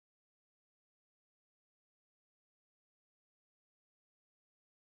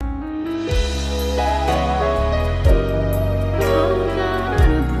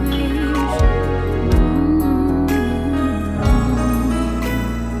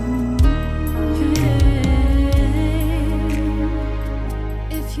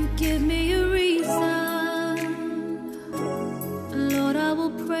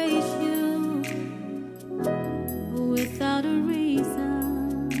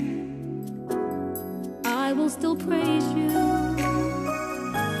still praise you.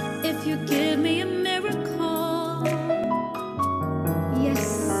 If you give me a miracle,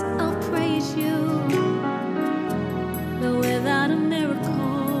 yes, I'll praise you. But without a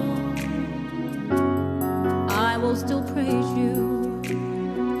miracle, I will still praise you.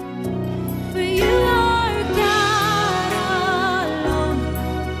 For you are God alone,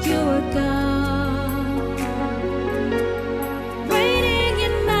 you are God, reigning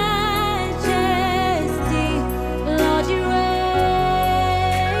in majesty, Lord, you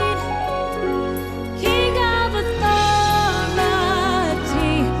reign, King of authority,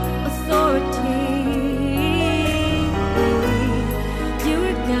 you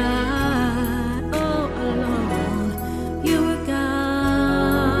are God, oh alone, you are God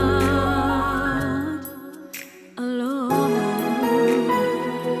alone.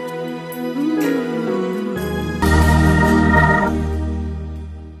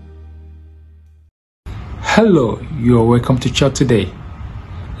 Hello, you are welcome to church today.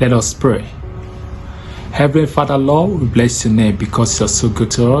 Let us pray. Heavenly Father, Lord, we bless your name because you are so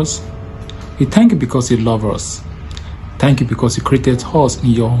good to us. We thank you because you love us. Thank you because you created us in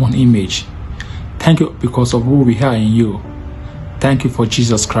your own image. Thank you because of who we are in you. Thank you for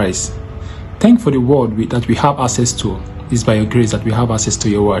Jesus Christ. Thank you for the word that we have access to. It's by your grace that we have access to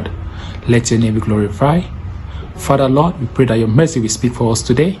your word. Let your name be glorified. Father, Lord, we pray that your mercy will speak for us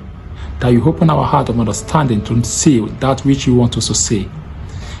today, that you open our heart of understanding to see that which you want us to see.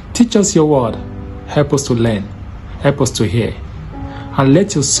 Teach us your word. Help us to learn. Help us to hear. And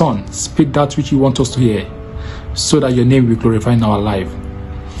let your Son speak that which you want us to hear, so that your name will be glorified in our life.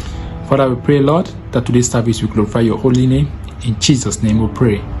 Father, we pray, Lord, that today's service will glorify your holy name. In Jesus' name we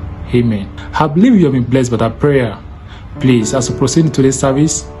pray. Amen. I believe you have been blessed by that prayer. Please, as we proceed in today's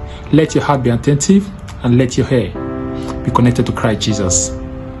service, let your heart be attentive and let your hair be connected to Christ Jesus.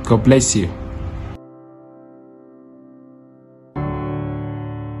 God bless you.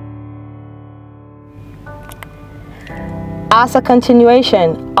 As a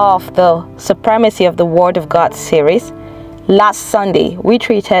continuation of the Supremacy of the Word of God series, last Sunday we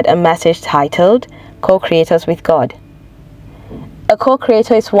treated a message titled Co-Creators with God. A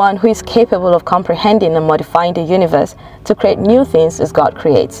co-creator is one who is capable of comprehending and modifying the universe to create new things as God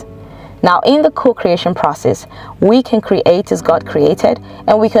creates. Now, in the co-creation process, we can create as God created,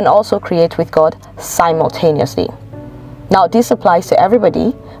 and we can also create with God simultaneously. Now, this applies to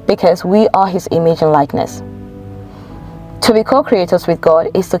everybody because we are His image and likeness. To be co-creators with God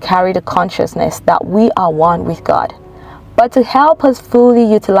is to carry the consciousness that we are one with God. But to help us fully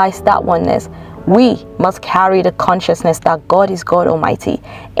utilize that oneness, we must carry the consciousness that God is God Almighty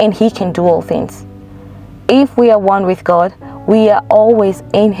and He can do all things. If we are one with God, we are always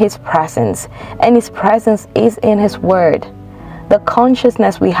in His presence, and His presence is in His Word. The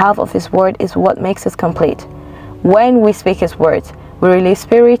consciousness we have of His Word is what makes us complete. When we speak His words, we release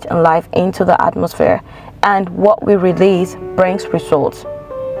spirit and life into the atmosphere, and what we release brings results.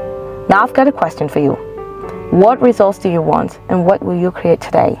 Now I've got a question for you. What results do you want, and what will you create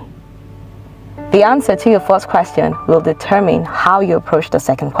today? The answer to your first question will determine how you approach the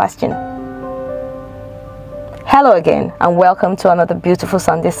second question. Hello again, and welcome to another beautiful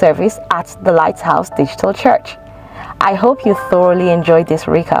Sunday service at the Lighthouse Digital Church. I hope you thoroughly enjoyed this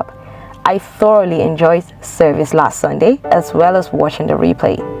recap. I thoroughly enjoyed service last Sunday as well as watching the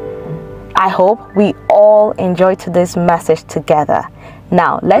replay. I hope we all enjoyed today's message together.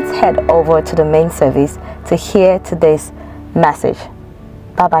 Now let's head over to the main service to hear today's message.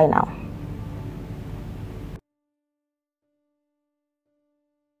 Bye bye now.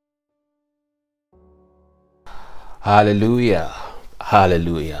 Hallelujah,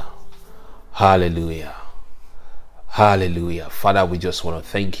 hallelujah, hallelujah, hallelujah. Father, we just want to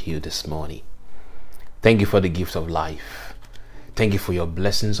thank you this morning. Thank you for the gift of life. Thank you for your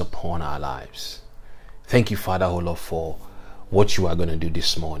blessings upon our lives. Thank you, Father, oh Lord, for what you are going to do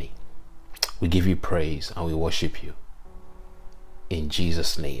this morning. We give you praise and we worship you. In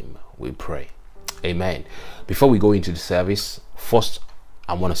Jesus' name we pray. Amen. Before we go into the service, first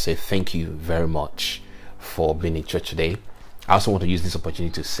I want to say thank you very much for being in church today. I also want to use this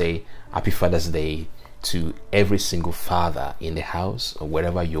opportunity to say Happy Father's Day to every single father in the house or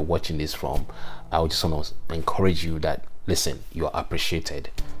wherever you're watching this from. I just want to encourage you that, listen, you are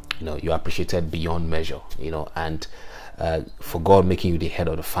appreciated. You're appreciated beyond measure, and for God making you the head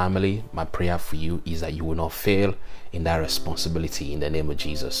of the family, my prayer for you is that you will not fail in that responsibility in the name of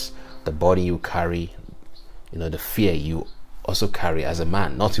Jesus. The burden you carry, the fear you also carry as a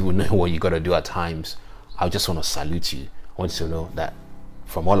man, not even knowing what you got to do at times. I just want to salute you. I want you to know that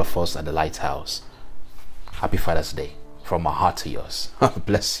from all of us at the Lighthouse, Happy Father's Day from my heart to yours.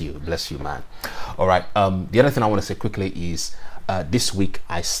 Bless you, man. All right. The other thing I want to say quickly is this week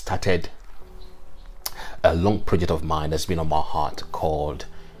I started a long project of mine that's been on my heart called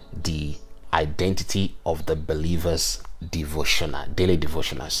the Identity of the Believer's Devotional, daily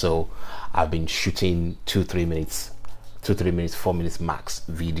devotional. So I've been shooting 2-3 minutes, 4 minutes max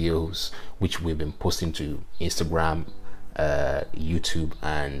videos, which we've been posting to Instagram, YouTube,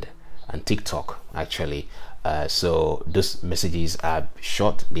 and TikTok actually. So those messages are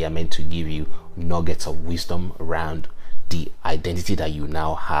short. They are meant to give you nuggets of wisdom around the identity that you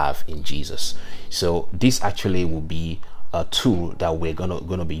now have in Jesus. So this actually will be a tool that we're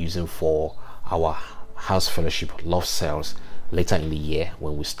gonna be using for our house fellowship love cells later in the year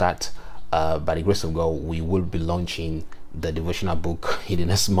when we start. By the grace of God, we will be launching the devotional book in the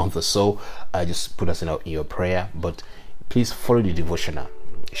next month or so. Just put us in your prayer, but please follow the devotional.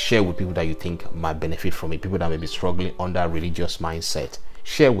 Share with people that you think might benefit from it, people that may be struggling under religious mindset.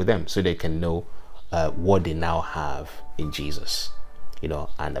 Share with them so they can know what they now have in Jesus,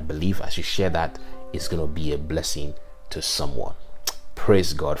 and I believe as you share that, it's going to be a blessing to someone.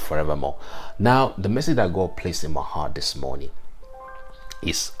 Praise God forevermore. Now, the message that God placed in my heart this morning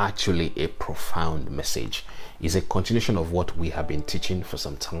is actually a profound message. It's a continuation of what we have been teaching for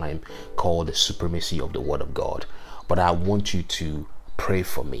some time, called the supremacy of the Word of God. But I want you to pray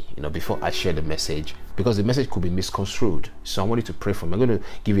for me, before I share the message, because the message could be misconstrued. So I want you to pray for me. I'm going to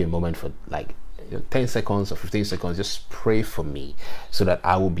give you a moment for like 10 seconds or 15 seconds. Just pray for me so that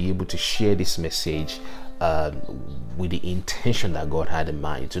I will be able to share this message with the intention that God had in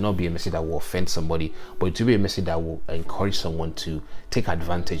mind. To not be a message that will offend somebody, but to be a message that will encourage someone to take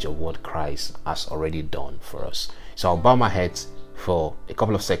advantage of what Christ has already done for us. So I'll bow my head for a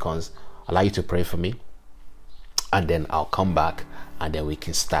couple of seconds, allow you to pray for me, and then I'll come back and then we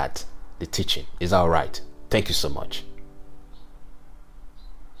can start the teaching. Is that all right? Thank you so much.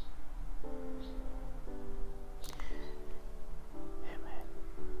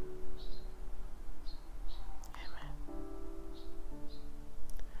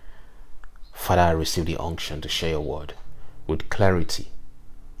 Father, I receive the unction to share your word with clarity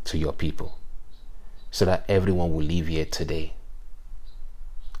to your people, so that everyone will leave here today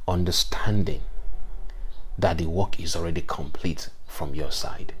understanding that the work is already complete from your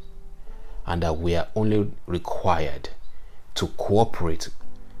side, and that we are only required to cooperate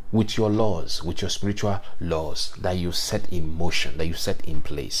with your laws, with your spiritual laws that you set in motion, that you set in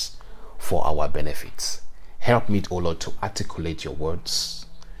place for our benefits. Help me, O Lord, to articulate your words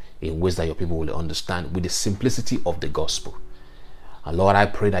in ways that your people will understand with the simplicity of the gospel. And Lord, I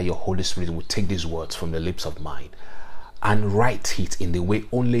pray that your Holy Spirit will take these words from the lips of mine and write it in the way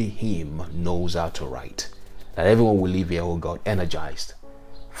only Him knows how to write. That everyone will leave here, oh God, energized,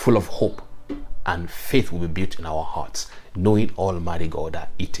 full of hope, and faith will be built in our hearts, knowing, Almighty God, that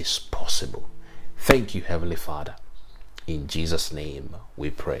it is possible. Thank you, Heavenly Father. In Jesus' name we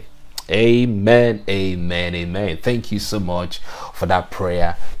pray. Amen, amen, amen. Thank you so much for that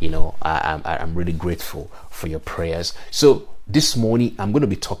prayer. I'm really grateful for your prayers. So this morning I'm going to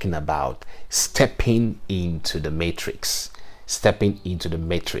be talking about stepping into the matrix. Stepping into the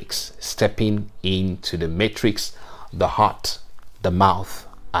matrix. Stepping into the matrix, the heart, the mouth,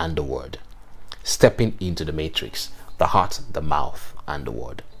 and the word. Stepping into the matrix, the heart, the mouth, and the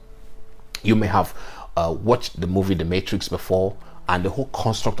word. You may have watched the movie The Matrix before, and the whole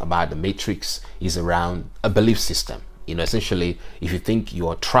construct about the matrix is around a belief system. Essentially, if you think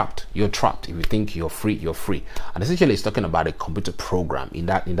you're trapped, you're trapped. If you think you're free, you're free. And essentially, it's talking about a computer program in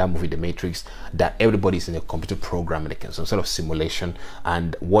that movie, The Matrix, that everybody's in a computer program, like some sort of simulation,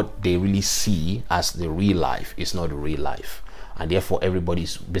 and what they really see as the real life is not the real life. And therefore,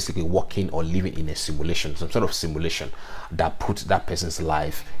 everybody's basically working or living in a simulation, some sort of simulation that puts that person's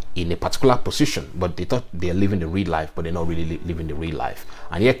life in a particular position, but they thought they're living the real life, but they're not really living the real life.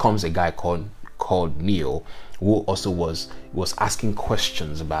 And here comes a guy called Neo, who also was asking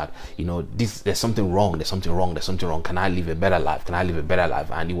questions about, there's something wrong, can I live a better life,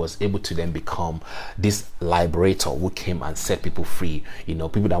 and he was able to then become this liberator who came and set people free,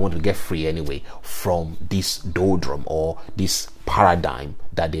 people that want to get free anyway from this doldrum or this paradigm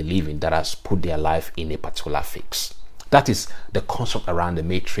that they live in that has put their life in a particular fix. That is the concept around the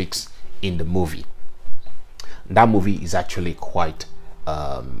matrix in the movie. That movie is actually quite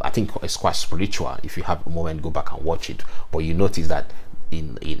I think it's quite spiritual. If you have a moment, go back and watch it. But you notice that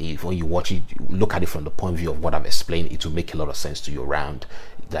when you watch it, you look at it from the point of view of what I've explained, it will make a lot of sense to you around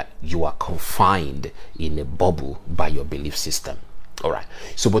that you are confined in a bubble by your belief system. All right.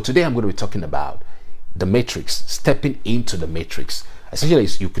 So, but today I'm going to be talking about the matrix, stepping into the matrix. Essentially,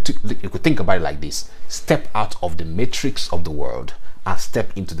 you could think about it like this: step out of the matrix of the world and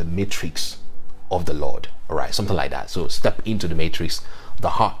step into the matrix of the Lord. All right, something like that. So step into the matrix, the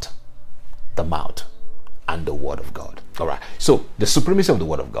heart, the mouth, and the Word of God. All right. So the supremacy of the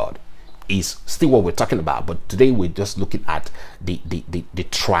Word of God is still what we're talking about, but today we're just looking at the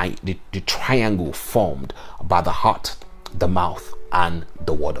triangle formed by the heart, the mouth, and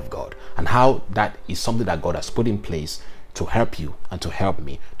the Word of God, and how that is something that God has put in place to help you and to help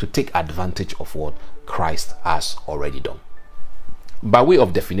me to take advantage of what Christ has already done. By way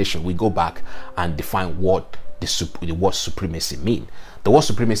of definition, we go back and define what the word supremacy mean. The word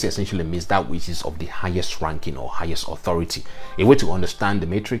supremacy essentially means that which is of the highest ranking or highest authority. A way to understand the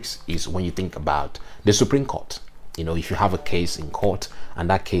matrix is when you think about the Supreme Court. You know, if you have a case in court and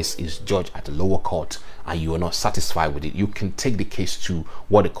that case is judged at the lower court and you are not satisfied with it, you can take the case to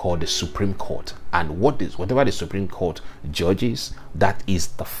what they call the Supreme Court, and whatever the Supreme Court judges, that is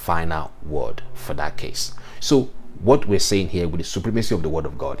the final word for that case. So what we're saying here with the supremacy of the Word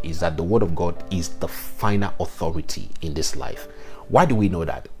of God is that the Word of God is the final authority in this life. Why do we know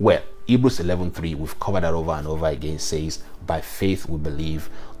that? Well, Hebrews 11:3, we've covered that over and over again, says, by faith we believe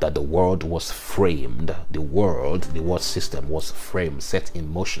that the world was framed, the world system was framed, set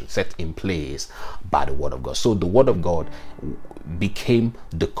in motion, set in place by the Word of God. So the Word of God became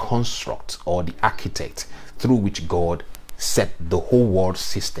the construct or the architect through which God set the whole world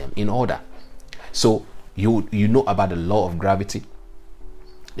system in order. So you know about the law of gravity.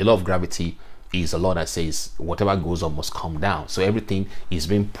 The law of gravity is a law that says whatever goes up must come down. So everything is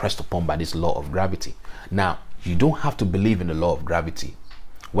being pressed upon by this law of gravity. Now, you don't have to believe in the law of gravity.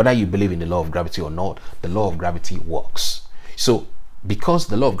 Whether you believe in the law of gravity or not, the law of gravity works. So because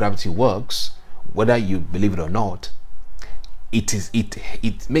the law of gravity works, whether you believe it or not,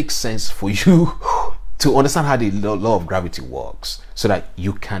 it makes sense for you to understand how the law of gravity works, so that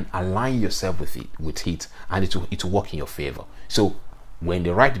you can align yourself with it, and it will work in your favor. So when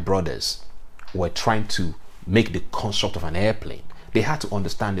the Wright brothers were trying to make the construct of an airplane, they had to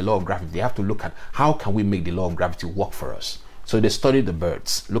understand the law of gravity. They have to look at how can we make the law of gravity work for us. So they studied the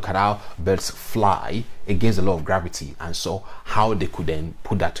birds, look at how birds fly against the law of gravity, and so how they could then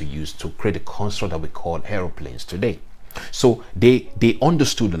put that to use to create a construct that we call aeroplanes today. So they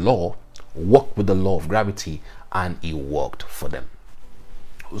understood the law, worked with the law of gravity, and it worked for them.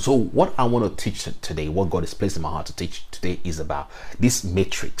 So what I want to teach today, what God has placed in my heart to teach today, is about this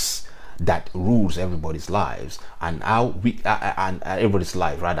matrix that rules everybody's lives, and how we and everybody's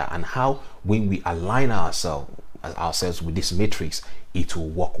life rather, and how when we align ourselves with this matrix, it will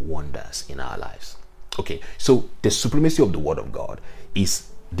work wonders in our lives. Okay, so the supremacy of the Word of God is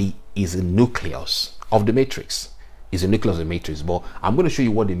the nucleus of the matrix. Is the nucleus of the matrix. But I'm going to show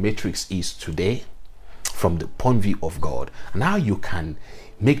you what the matrix is today from the point of view of God, and how you can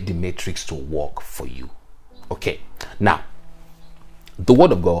make the matrix to work for you. Okay, now the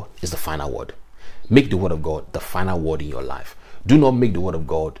Word of God is the final word. Make the Word of God the final word in your life. Do not make the Word of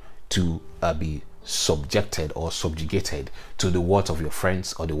God to be subjected or subjugated to the words of your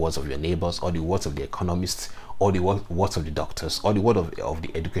friends, or the words of your neighbors, or the words of the economists, or the words of the doctors, or the word of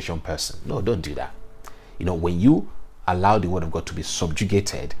the education person. No, don't do that. You know, when you allow the Word of God to be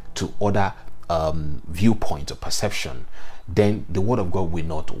subjugated to other viewpoints or perception, then the Word of God will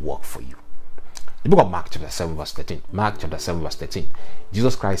not work for you. The book of Mark chapter 7 verse 13. Mark chapter 7 verse 13.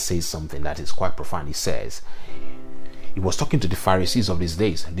 Jesus Christ says something that is quite profound. He says, he was talking to the Pharisees of his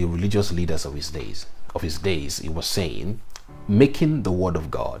days, the religious leaders of his days. He was saying, making the Word of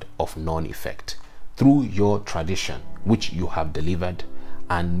God of none effect through your tradition, which you have delivered,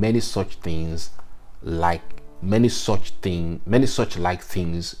 and many such like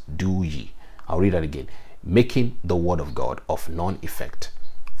things do ye. I'll read that again. Making the Word of God of none effect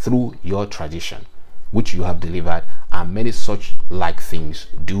through your tradition, which you have delivered, and many such like things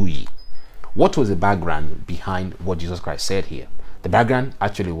do ye. What was the background behind what Jesus Christ said here? The background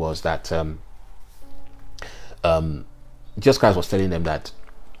actually was that Jesus Christ was telling them that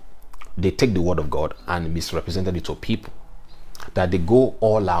they take the Word of God and misrepresented it to people, that they go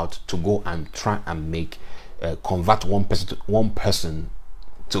all out to go and try and make convert one person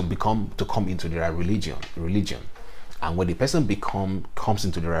to come into their religion. And when the person comes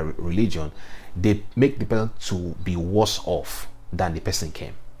into their religion, they make the person to be worse off than the person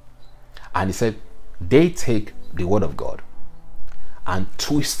came. And he said they take the Word of God and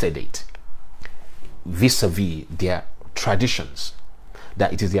twisted it vis-a-vis their traditions,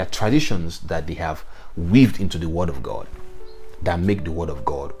 that it is their traditions that they have weaved into the Word of God that make the Word of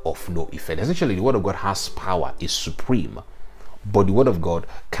God of no effect. Essentially, the Word of God has power, is supreme, but the Word of God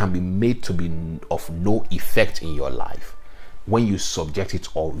can be made to be of no effect in your life when you subject it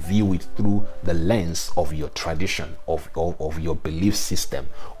or view it through the lens of your tradition, of your belief system,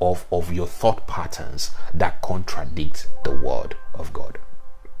 of your thought patterns that contradict the word of God.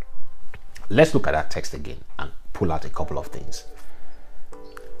 Let's look at that text again and pull out a couple of things.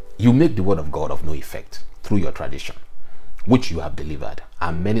 You make the word of God of no effect through your tradition, which you have delivered,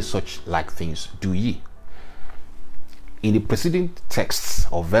 and many such like things do ye. In the preceding texts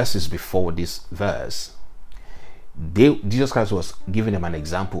or verses before this verse, Jesus Christ was giving them an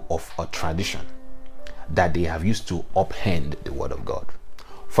example of a tradition that they have used to upend the word of God.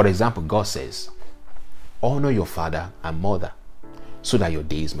 For example, God says, honor your father and mother so that your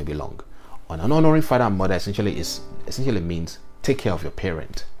days may be long. And honoring father and mother essentially means take care of your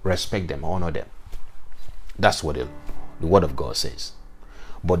parent, respect them, honor them. That's what the word of God says.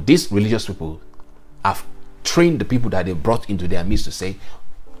 But these religious people have trained the people that they brought into their midst to say,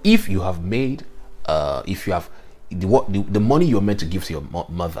 if you have made the money you're meant to give to your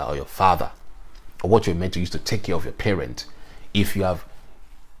mother or your father, or what you're meant to use to take care of your parent, if you have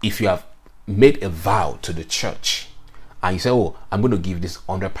made a vow to the church and you say, oh, I'm going to give this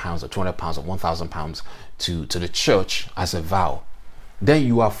 £100 or £200 or £1,000 to the church as a vow, then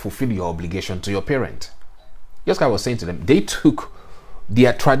you have fulfilled your obligation to your parent. Just like I was saying to them, they took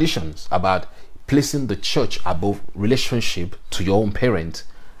their traditions about placing the church above relationship to your own parent,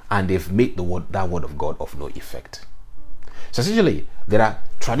 and they've made that word of God of no effect. So essentially, there are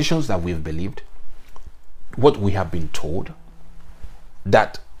traditions that we've believed, what we have been told,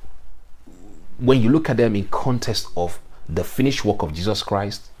 that when you look at them in context of the finished work of Jesus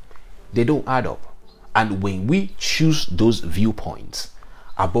Christ, they don't add up. And when we choose those viewpoints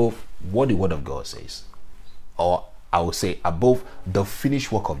above what the word of God says, or I would say above the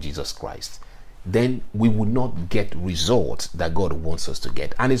finished work of Jesus Christ, then we will not get results that God wants us to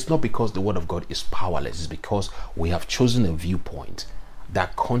get. And it's not because the word of God is powerless, it's because we have chosen a viewpoint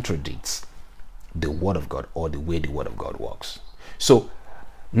that contradicts the word of God or the way the word of God works. So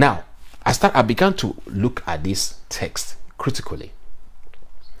now I began to look at this text critically.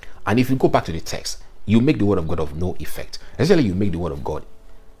 And if you go back to the text, you make the word of God of no effect. Essentially, you make the word of God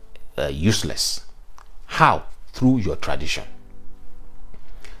useless. How? Through your tradition.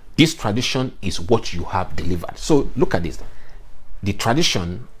 This tradition is what you have delivered. So look at this. The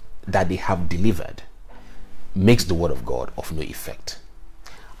tradition that they have delivered makes the word of God of no effect.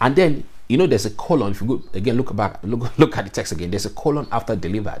 And then, there's a colon. If you go again, look at the text again. There's a colon after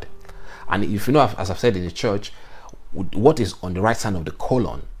delivered. And if you know, as I've said in the church, what is on the right side of the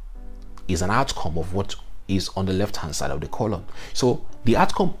colon is an outcome of what is on the left hand side of the colon. So the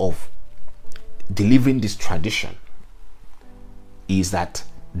outcome of delivering this tradition is that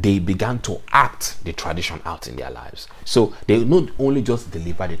they began to act the tradition out in their lives. So they not only just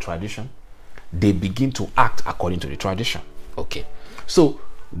deliver the tradition, they begin to act according to the tradition. Okay. So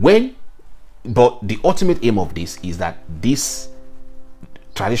but the ultimate aim of this is that this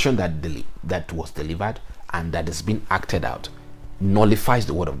tradition that was delivered and that has been acted out nullifies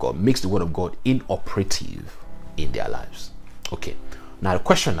the word of God, makes the word of God inoperative in their lives. Okay. Now the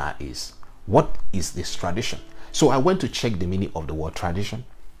question now is, what is this tradition? So I went to check the meaning of the word tradition.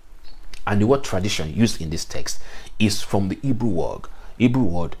 And the word tradition used in this text is from the Hebrew word,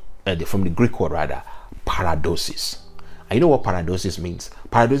 from the Greek word rather, paradosis. And you know what paradosis means?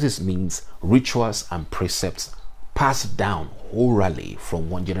 Paradosis means rituals and precepts passed down orally from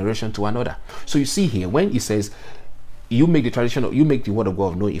one generation to another. So you see here, when it says, you make the word of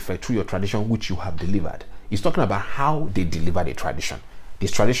God of no effect through your tradition which you have delivered, it's talking about how they deliver the tradition. The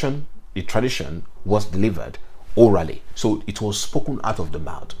tradition was delivered orally. So it was spoken out of the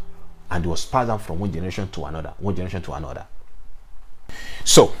mouth. And it was passed down from one generation to another.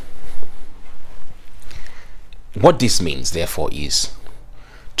 So, what this means, therefore, is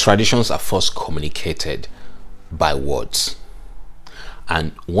traditions are first communicated by words.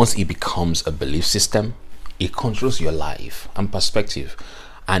 And once it becomes a belief system, it controls your life and perspective.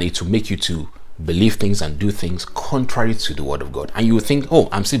 And it will make you to believe things and do things contrary to the word of God. And you will think, oh,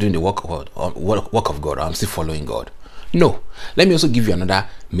 I'm still doing the work of God, or I'm still following God. No. Let me also give you another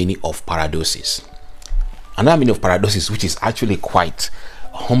meaning of paradosis. Another meaning of paradosis, which is actually quite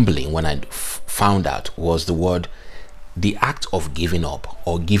humbling when I found out, was the word, the act of giving up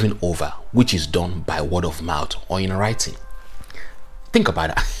or giving over, which is done by word of mouth or in writing. Think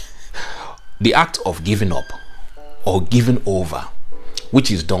about that. The act of giving up or giving over,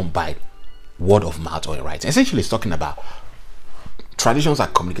 which is done by word of mouth or in writing. Essentially, it's talking about traditions are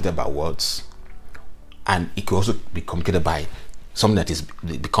communicated by words. And it could also be communicated by something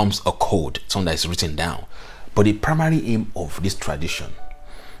that becomes a code, something that is written down. But the primary aim of this tradition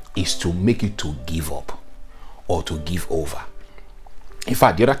is to make you to give up or to give over. In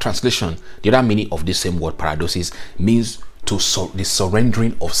fact, the other translation, the other meaning of this same word paradosis means the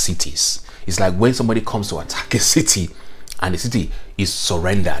surrendering of cities. It's like when somebody comes to attack a city and the city is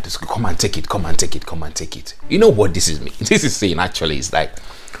surrendered. It's come and take it, come and take it, come and take it. You know what this is mean? This is saying actually is like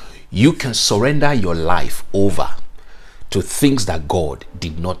you can surrender your life over to things that God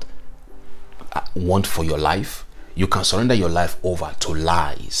did not want for your life. You can surrender your life over to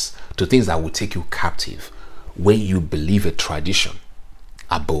lies, to things that will take you captive when you believe a tradition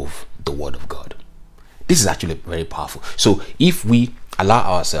above the word of God. This is actually very powerful. So if we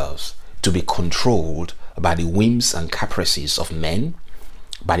allow ourselves to be controlled by the whims and caprices of men,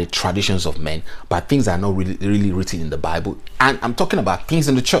 by the traditions of men, by things that are not really written in the Bible, and I'm talking about things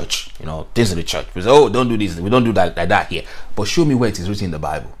in the church, you know, things in the church. We say, oh, don't do this, we don't do that like that here. But show me where it is written in the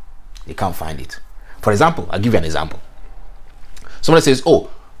Bible. You can't find it. For example, I'll give you an example. Somebody says, oh,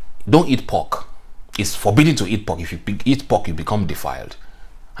 don't eat pork. It's forbidden to eat pork. If you eat pork, you become defiled.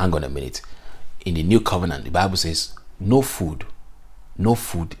 Hang on a minute. In the New Covenant, the Bible says no food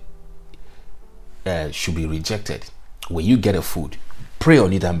should be rejected. When you get a food, pray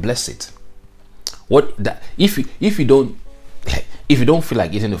on it and bless it. If you don't feel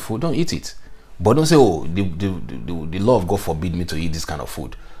like eating the food, don't eat it. But don't say, oh, the law of God forbid me to eat this kind of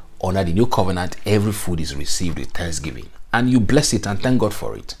food. Under the New Covenant, every food is received with thanksgiving, and you bless it and thank God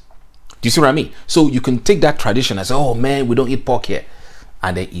for it. Do you see what I mean? So you can take that tradition and say, oh man, we don't eat pork here,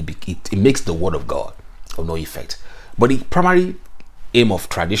 and then it makes the word of God of no effect. But the primary aim of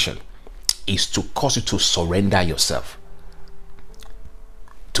tradition is to cause you to surrender yourself,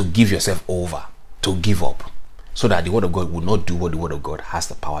 to give yourself over, to give up, so that the word of God will not do what the word of God has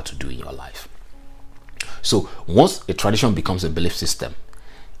the power to do in your life. So once a tradition becomes a belief system,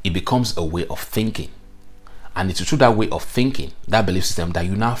 it becomes a way of thinking. And it's through that way of thinking, that belief system, that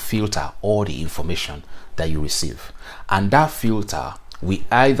you now filter all the information that you receive. And that filter will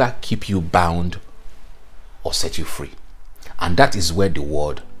either keep you bound or set you free. And that is where the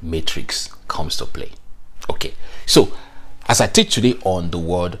word matrix comes to play. Okay, so as I teach today on the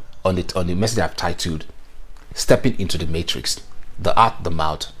word, on the message I've titled Stepping into the Matrix, the Heart, the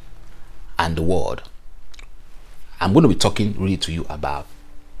Mouth, and the Word, I'm going to be talking really to you about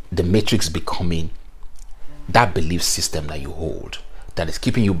the matrix becoming that belief system that you hold, that is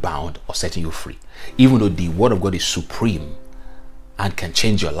keeping you bound or setting you free. Even though the word of God is supreme and can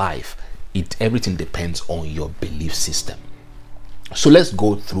change your life, everything depends on your belief system. So let's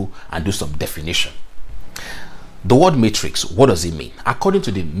go through and do some definition. The word matrix, what does it mean? According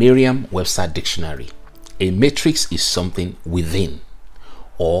to the Marriam-Webster dictionary, a matrix is something within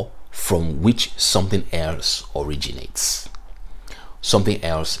or from which something else originates. Something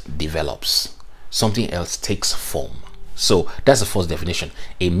else develops, something else takes form. So that's the first definition.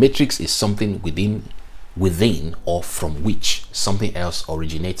 A matrix is something within or from which something else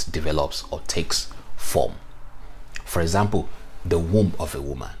originates, develops, or takes form. For example, the womb of a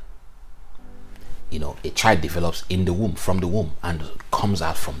woman. You know, a child develops in the womb, from the womb, and comes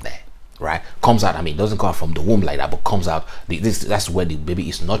out from there, right? Comes out, I mean, doesn't come out from the womb like that, but comes out. That's where the baby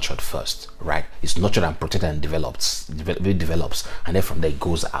is nurtured first, right? It's nurtured and protected and develops, and then from there it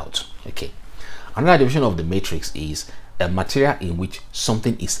goes out. Okay. Another definition of the matrix is a material in which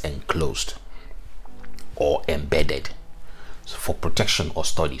something is enclosed or embedded for protection or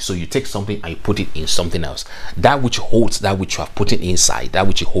study. So you take something and you put it in something else. That which holds that which you have put it inside, that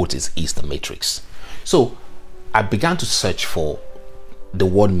which it holds is the matrix. So I began to search for the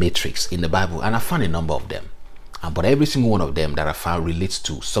word matrix in the Bible, and I found a number of them. But every single one of them that I found relates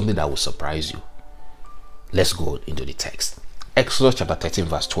to something that will surprise you. Let's go into the text. Exodus chapter 13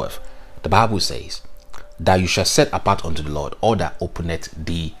 verse 12. The Bible says that you shall set apart unto the Lord all that openeth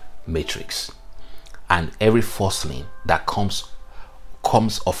the matrix, and every firstling that comes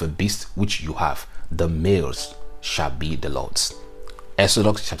of a beast which you have, the males shall be the Lord's.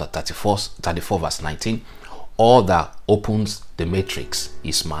 Exodus chapter 34 verse 19. All that opens the matrix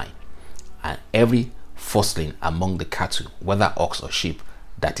is mine, and every firstling among the cattle, whether ox or sheep,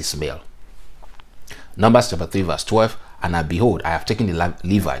 that is male. Numbers chapter 3 verse 12. And behold, I have taken the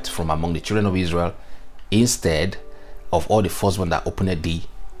Levites from among the children of Israel, instead of all the firstborn that opened the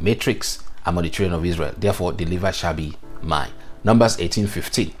matrix among the children of Israel. Therefore the Levites shall be mine. Numbers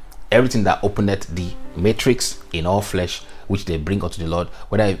 18:15. Everything that openeth the matrix in all flesh, which they bring unto the Lord,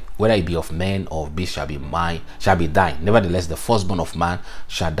 whether it be of man or of beast, shall be mine, shall be thine. Nevertheless, the firstborn of man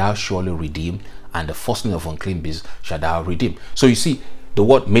shall thou surely redeem, and the firstling of unclean beasts shall thou redeem. So you see the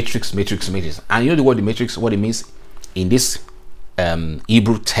word matrix, matrix, matrix, and you know the word the matrix, what it means in this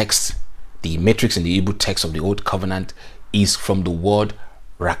Hebrew text. The matrix in the Hebrew text of the Old Covenant is from the word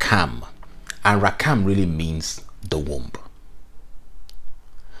rakam, and rakam really means the womb.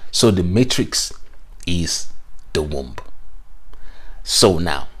 So the matrix is the womb. So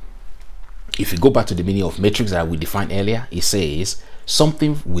now, if you go back to the meaning of matrix that we defined earlier, it says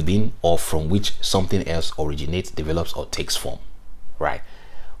something within or from which something else originates, develops, or takes form, right?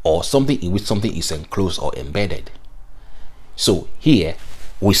 Or something in which something is enclosed or embedded. So here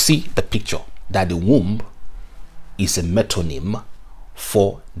we see the picture that the womb is a metonym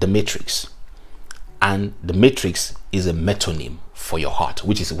for the matrix, and the matrix is a metonym for your heart,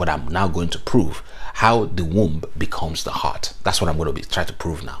 which is what I'm now going to prove, how the womb becomes the heart. That's what I'm going to try to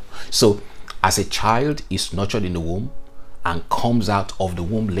prove now. So as a child is nurtured in the womb and comes out of the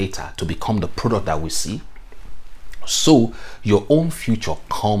womb later to become the product that we see, so your own future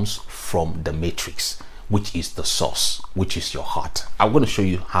comes from the matrix, which is the source, which is your heart. I'm going to show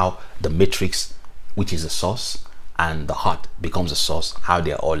you how the matrix, which is the source, and the heart becomes the source, how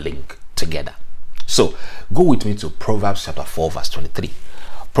they're all linked together. So go with me to Proverbs chapter 4 verse 23.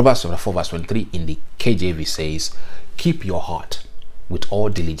 Proverbs chapter 4 verse 23 in the KJV says, keep your heart with all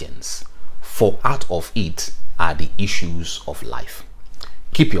diligence, for out of it are the issues of life.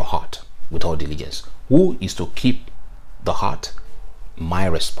 Keep your heart with all diligence. Who is to keep the heart? My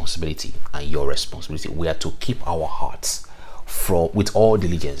responsibility and your responsibility. We are to keep our hearts with all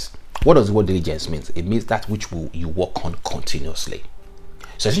diligence. What does the word diligence mean? It means that which you work on continuously.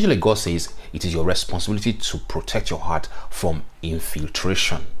 So essentially God says it is your responsibility to protect your heart from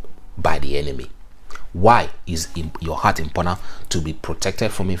infiltration by the enemy. Why is your heart important to be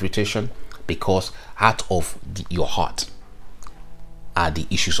protected from infiltration? Because out of your heart are the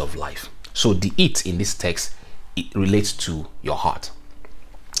issues of life. So the it in this text, it relates to your heart.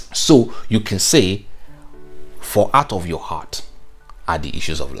 So you can say, for out of your heart are the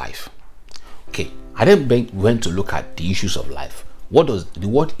issues of life. Okay, I then went to look at the issues of life. What does the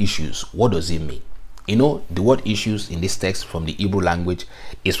word issues, what does it mean? You know, the word issues in this text from the Hebrew language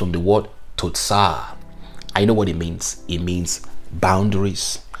is from the word totsar. I know what it means. It means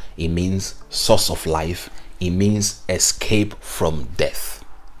boundaries. It means source of life. It means escape from death.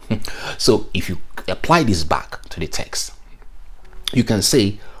 So if you apply this back to the text, you can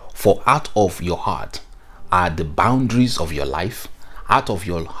say, for out of your heart are the boundaries of your life. Out of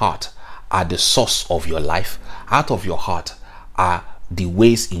your heart are the source of your life. Out of your heart are the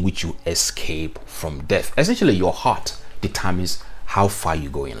ways in which you escape from death. Essentially, your heart determines how far you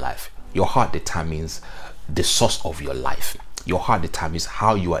go in life. Your heart determines the source of your life. Your heart determines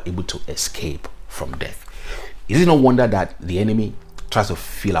how you are able to escape from death. Is it no wonder that the enemy tries to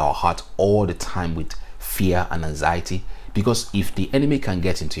fill our heart all the time with fear and anxiety? Because if the enemy can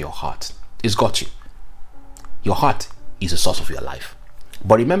get into your heart, it's got you. Your heart is the source of your life.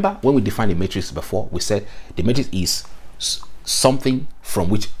 But remember, when we defined the matrix before, we said the matrix is something from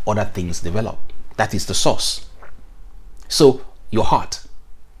which other things develop. That is the source. So your heart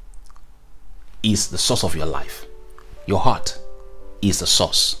is the source of your life. Your heart is the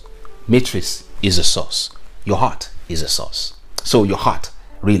source. Matrix is the source. Your heart is the source. So your heart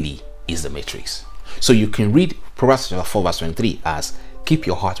really is the matrix. So you can read Proverbs chapter 4 verse 23 as, keep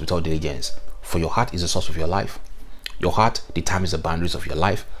your heart with all diligence, for your heart is the source of your life. Your heart determines the boundaries of your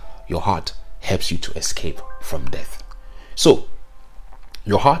life. Your heart helps you to escape from death. So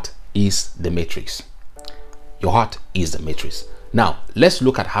your heart is the matrix. Your heart is the matrix. Now let's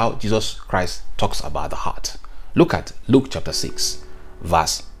look at how Jesus Christ talks about the heart. Look at Luke chapter 6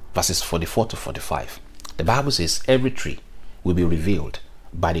 verses 44 to 45. The Bible says, every tree will be revealed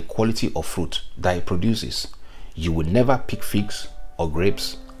by the quality of fruit that it produces. You will never pick figs or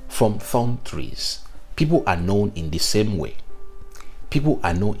grapes from thorn trees. People are known in the same way. People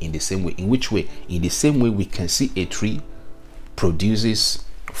are known in the same way. In which way? In the same way we can see a tree produces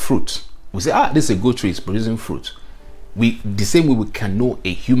fruit. We say, this is a good tree, it's producing fruit. The same way we can know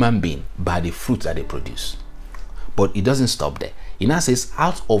a human being by the fruit that they produce. But it doesn't stop there. It now says,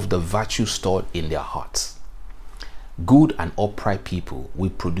 out of the virtue stored in their hearts, good and upright people will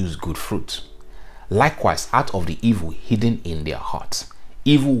produce good fruit. Likewise, out of the evil hidden in their hearts,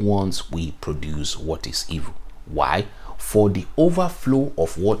 evil ones will produce what is evil. Why? For the overflow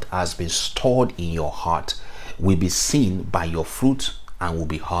of what has been stored in your heart will be seen by your fruit and will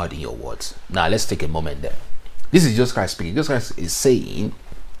be heard in your words. Now let's take a moment there. This is Jesus Christ speaking. Jesus Christ is saying,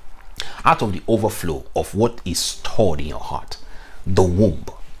 out of the overflow of what is stored in your heart, the womb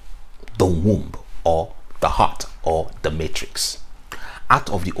or the heart or the matrix, out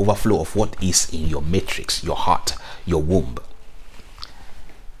of the overflow of what is in your matrix, your heart, your womb,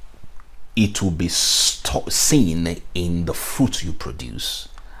 it will be seen in the fruit you produce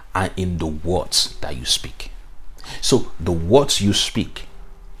and in the words that you speak. So the words you speak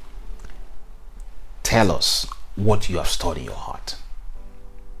tell us what you have stored in your heart.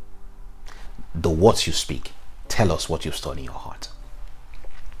 the words you speak tell us what you've stored in your heart.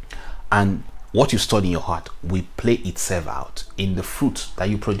 And what you stored in your heart will play itself out in the fruit that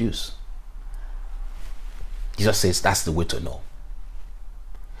you produce. Jesus says that's the way to know.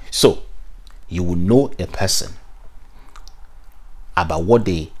 So you will know a person about what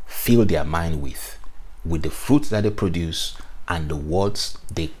they fill their mind with the fruit that they produce and the words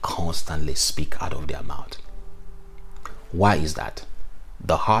they constantly speak out of their mouth. Why is that?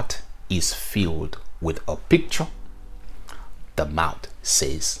 The heart is filled with a picture. The mouth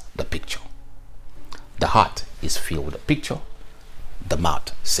says the picture. The heart is filled with a picture. The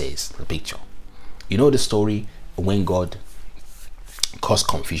mouth says the picture. You know the story when God caused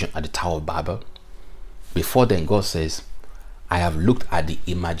confusion at the Tower of Babel? Before then, God says, I have looked at the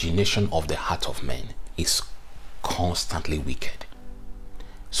imagination of the heart of men. It's constantly wicked.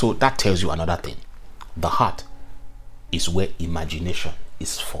 So that tells you another thing. The heart is where imagination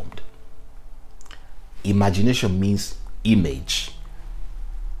is formed. Imagination means image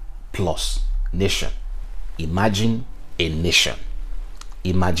plus nation. Imagine a nation.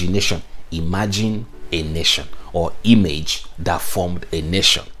 Imagination, imagine a nation, or image that formed a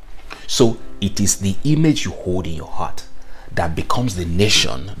nation. So it is the image you hold in your heart that becomes the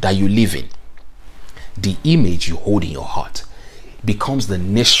nation that you live in. The image you hold in your heart becomes the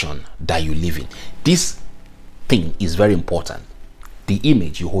nation that you live in. This thing is very important. The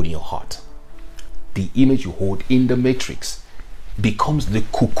image you hold in your heart, the image you hold in the matrix, becomes the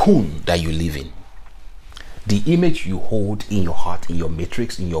cocoon that you live in. The image you hold in your heart, in your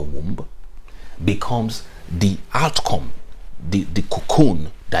matrix, in your womb, becomes the outcome, the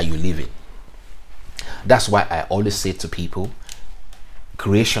cocoon that you live in. That's why I always say to people,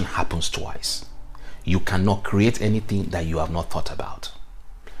 creation happens twice. You cannot create anything that you have not thought about.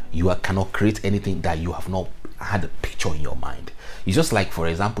 You cannot create anything that you have not had a picture in your mind. It's just like, for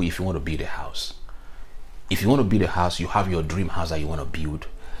example, if you want to build a house. If you want to build a house, you have your dream house that you want to build.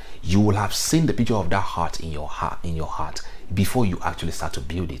 You will have seen the picture of that heart in your heart before you actually start to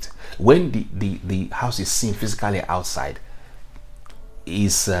build it. When the house is seen physically outside,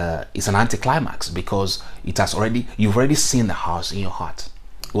 is an anticlimax, because you've already seen the house in your heart.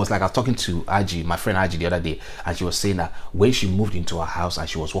 It was like I was talking to Aji, my friend Aji, the other day, and she was saying that when she moved into her house and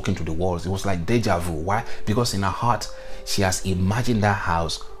she was walking through the walls, it was like deja vu. Why? Because in her heart she has imagined that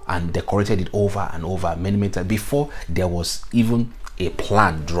house and decorated it over and over many times before there was even a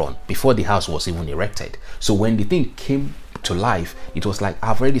plan drawn, before the house was even erected. So when the thing came to life, it was like,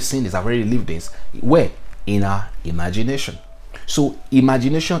 I've already seen this, I've already lived this. Where? In our imagination. So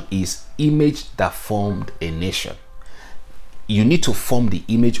imagination is image that formed a nation. You need to form the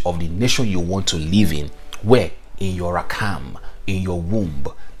image of the nation you want to live in. Where? In your rakam, in your womb,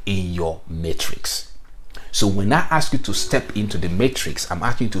 in your matrix. So when I ask you to step into the matrix, I'm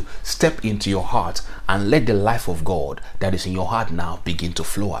asking you to step into your heart and let the life of God that is in your heart now begin to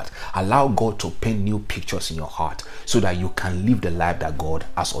flow out. Allow God to paint new pictures in your heart so that you can live the life that God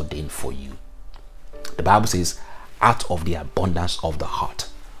has ordained for you. The Bible says, out of the abundance of the heart,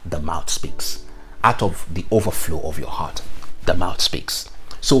 the mouth speaks. Out of the overflow of your heart, the mouth speaks.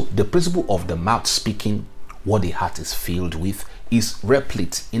 So the principle of the mouth speaking what the heart is filled with is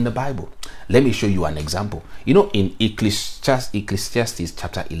replete in the Bible. Let me show you an example. You know, in Ecclesiastes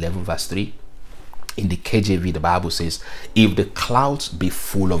chapter 11 verse 3, in the KJV, the Bible says, if the clouds be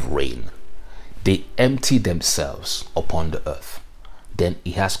full of rain, they empty themselves upon the earth. Then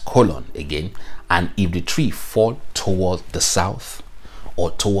he has colon again, and if the tree fall toward the south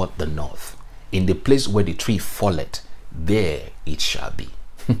or toward the north, in the place where the tree falleth, there it shall be.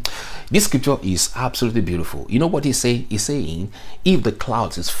 This scripture is absolutely beautiful. You know what he's saying? He's saying, if the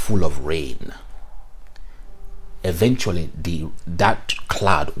clouds is full of rain, eventually that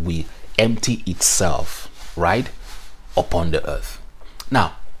cloud will empty itself, right, upon the earth.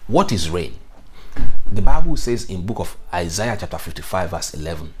 Now, what is rain? The Bible says in book of Isaiah chapter 55 verse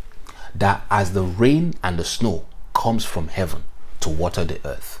 11, that as the rain and the snow comes from heaven to water the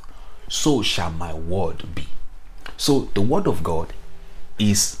earth, so shall my word be. So the word of God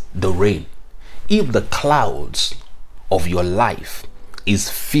is the rain. If the clouds of your life is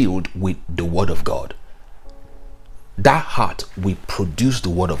filled with the word of God, that heart will produce the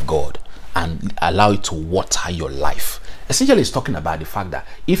word of God and allow it to water your life. Essentially, it's talking about the fact that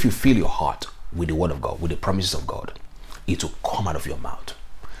if you fill your heart with the word of God, with the promises of God, it will come out of your mouth.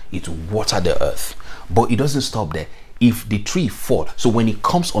 It will water the earth. But it doesn't stop there. If the tree falls, so when it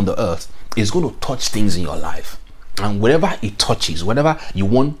comes on the earth, it's going to touch things in your life. And whatever it touches, whatever you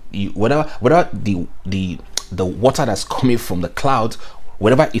want, whatever the water that's coming from the clouds,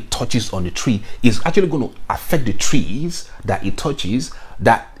 whatever it touches on the tree is actually going to affect the trees that it touches,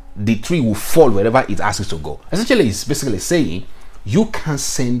 that the tree will fall wherever it asks it to go. Essentially, it's basically saying you can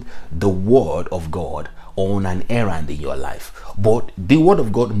send the word of God on an errand in your life, but the word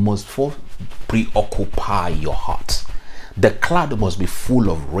of God must first preoccupy your heart. The cloud must be full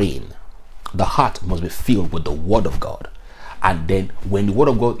of rain. The heart must be filled with the word of God. And then when the word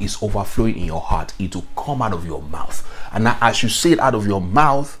of God is overflowing in your heart, it will come out of your mouth. And now as you say it out of your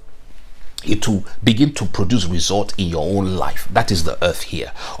mouth, it will begin to produce result in your own life. That is the earth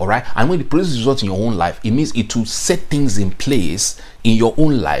here. All right. And when it produces result in your own life, it means it will set things in place in your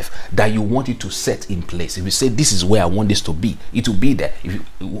own life that you want it to set in place. If you say, this is where I want this to be, it will be there. If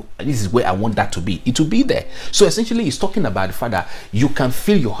this is where I want that to be, it will be there. So essentially, it's talking about the fact that you can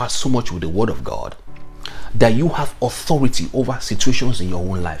fill your heart so much with the word of God that you have authority over situations in your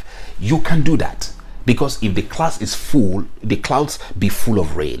own life. You can do that because if the clouds is full, the clouds be full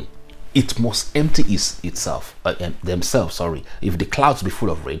of rain, it must empty themselves. Sorry, if the clouds be full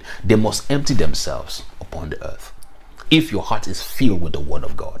of rain, they must empty themselves upon the earth. If your heart is filled with the word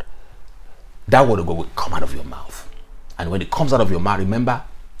of God, that word of God will come out of your mouth. And when it comes out of your mouth, remember,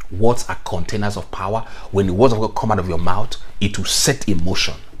 words are containers of power. When the words of God come out of your mouth, it will set in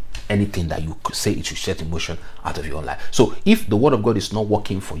motion anything that you could say it should set in motion out of your life. So if the word of God is not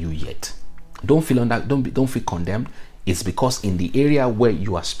working for you yet, don't feel don't feel condemned. It's because in the area where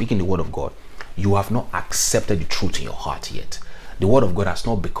you are speaking the word of God, you have not accepted the truth in your heart yet. The word of God has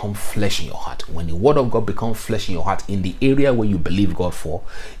not become flesh in your heart. When the word of God becomes flesh in your heart, in the area where you believe God for,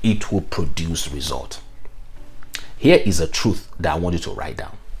 it will produce result. Here is a truth that I want you to write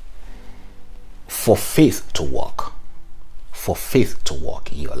down. For faith to work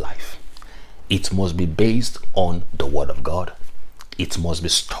in your life, it must be based on the word of God. It must be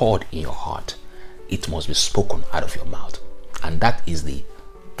stored in your heart. It must be spoken out of your mouth. And that is the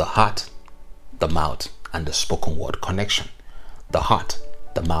heart, the mouth, and the spoken word connection. The heart,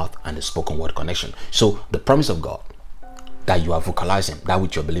 the mouth, and the spoken word connection. So the promise of God that you are vocalizing, that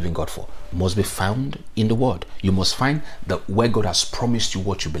which you're believing God for, must be found in the word. You must find that where God has promised you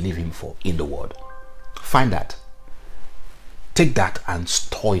what you believe him for in the word. Find that. Take that and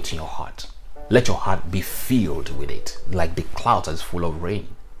store it in your heart. Let your heart be filled with it, like the clouds is full of rain.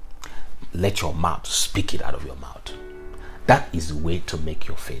 Let your mouth speak it out of your mouth. That is the way to make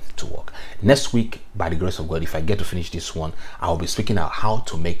your faith to work. Next week, by the grace of God, if I get to finish this one, I'll be speaking out how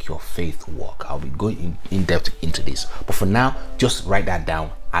to make your faith work. I'll be going in depth into this. But for now, just write that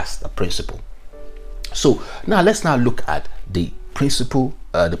down as a principle. So now let's now look at the principle,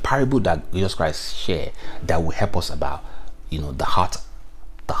 the parable that Jesus Christ shared that will help us about, the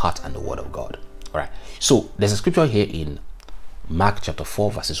heart and the word of God. All right. So there's a scripture here in Mark chapter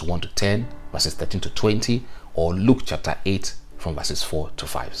 4 verses 1 to 10, verses 13 to 20, or Luke chapter 8 from verses 4 to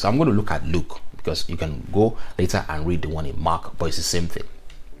 5. So I'm going to look at Luke because you can go later and read the one in Mark, but it's the same thing.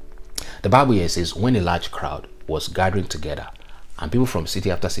 The Bible here says, when a large crowd was gathering together and people from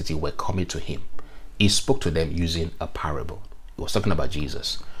city after city were coming to him, he spoke to them using a parable. He was talking about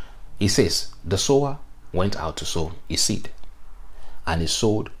Jesus. He says, the sower went out to sow his seed, and he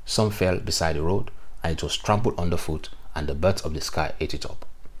sowed. Some fell beside the road, and it was trampled underfoot, and the birds of the sky ate it up.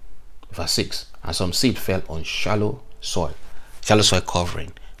 Verse 6, and some seed fell on shallow soil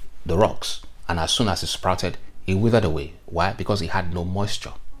covering the rocks, and as soon as it sprouted, it withered away. Why? Because it had no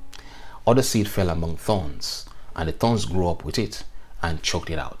moisture. Other seed fell among thorns, and the thorns grew up with it and choked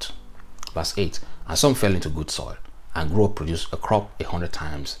it out. Verse 8, and some fell into good soil and grew up, produced a crop 100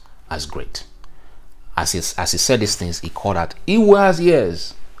 times as great. As he said these things, he called out, he who has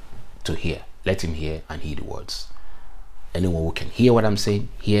ears to hear, let him hear and heed the words. Anyone who can hear what I'm saying,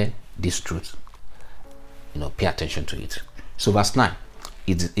 hear this truth, pay attention to it. So verse 9,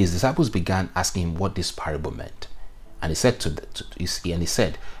 his disciples began asking him what this parable meant. And he said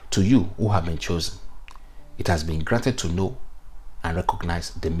to you who have been chosen, it has been granted to know and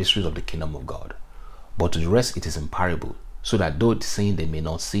recognize the mysteries of the kingdom of God. But to the rest it is in parable, so that though seeing they may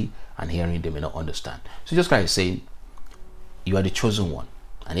not see, and hearing they may not understand. So just Christ is saying, you are the chosen one.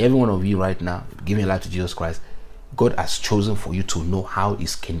 And every one of you right now, giving your life to Jesus Christ, God has chosen for you to know how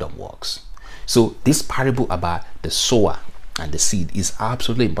his kingdom works. So this parable about the sower and the seed is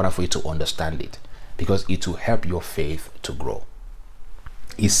absolutely important for you to understand it, because it will help your faith to grow.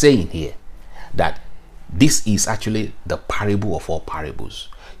 He's saying here that this is actually the parable of all parables.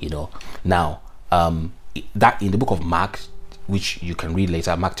 Now that in the book of Mark, which you can read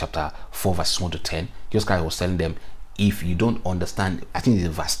later, Mark chapter 4 verses 1 to 10, Jesus Christ was telling them, if you don't understand, I think it's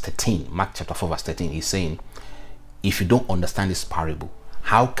verse 13, Mark chapter 4 verse 13, he's saying, if you don't understand this parable,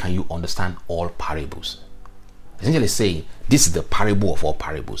 how can you understand all parables? Essentially saying, this is the parable of all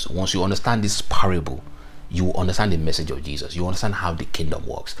parables. Once you understand this parable, you will understand the message of Jesus. You understand how the kingdom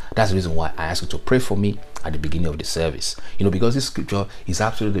works. That's the reason why I asked you to pray for me at the beginning of the service. You know, because this scripture is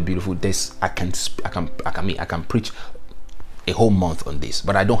absolutely beautiful. I can preach a whole month on this,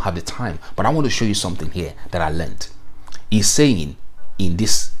 but I don't have the time. But I want to show you something here that I learned. He's saying in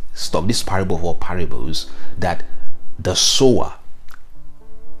this parable of all parables, that the sower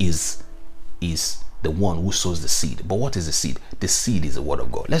is the one who sows the seed. But what is the seed? The seed is the word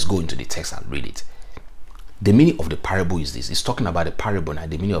of God. Let's go into the text and read it. The meaning of the parable is this. It's talking about the parable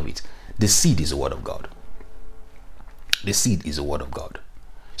and the meaning of it. The seed is the word of God. The seed is the word of God.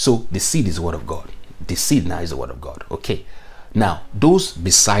 So the seed is the word of God. The seed now is the word of God. Okay. Now, those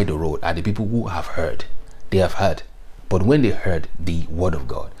beside the road are the people who have heard. They have heard. But when they heard the word of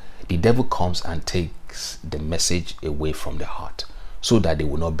God, the devil comes and takes the message away from their heart so that they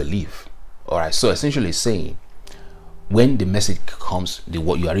will not believe. All right. So essentially it's saying, when the message comes, you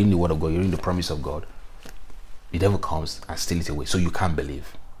are reading the word of God, you're reading the promise of God, the devil comes and steals it away. So you can't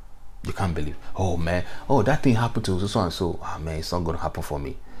believe. You can't believe. Oh man, oh, that thing happened to so and so. Ah man, it's not going to happen for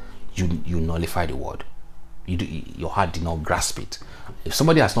me. You nullify the word. Your heart did not grasp it. If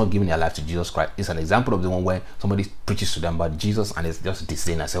somebody has not given their life to Jesus Christ, it's an example of the one where somebody preaches to them about Jesus and it's just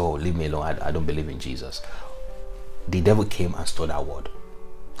disdain and say, oh, leave me alone, I don't believe in Jesus. The devil came and stole that word.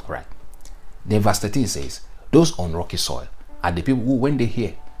 All right. Then verse 13 says, those on rocky soil are the people who, when they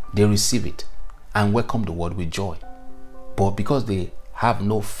hear, they receive it and welcome the word with joy. But because they have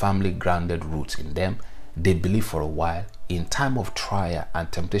no firmly grounded roots in them, they believe for a while. In time of trial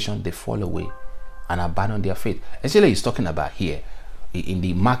and temptation, they fall away and abandon their faith. Actually, he's talking about here, in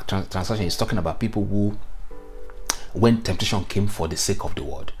the Mark translation, he's talking about people who, when temptation came for the sake of the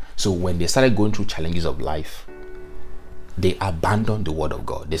word. So when they started going through challenges of life, they abandoned the word of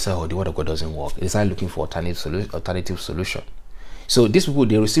God. They said, oh, the word of God doesn't work. They started looking for alternative solution. So these people,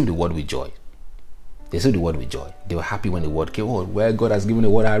 they received the word with joy. They received the word with joy. They were happy when the word came. Oh, where God has given the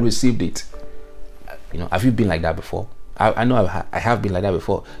word, I received it. You know, have you been like that before? I know I have been like that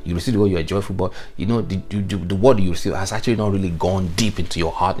before. You receive the word, you are joyful, but you know, the word you receive has actually not really gone deep into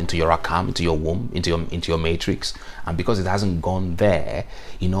your heart, into your account, into your womb, into your matrix. And because it hasn't gone there,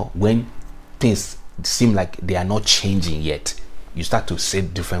 you know, when things seem like they are not changing yet, you start to say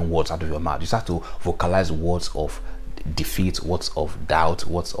different words out of your mouth. You start to vocalize words of defeat, words of doubt,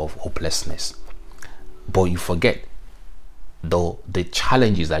 words of hopelessness. But you forget, though, the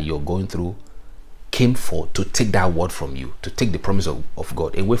challenges that you're going through came to take that word from you, to take the promise of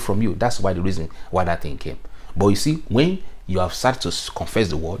God away from you. That's why the reason why that thing came. But you see, when you have started to confess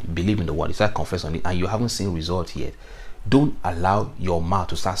the word, believe in the word, you start confessing it, and you haven't seen results yet, don't allow your mouth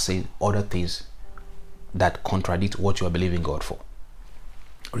to start saying other things that contradict what you are believing God for.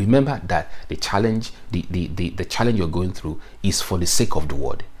 Remember that the challenge, the challenge you're going through is for the sake of the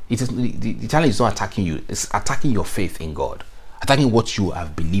word. It is the challenge is not attacking you; it's attacking your faith in God, attacking what you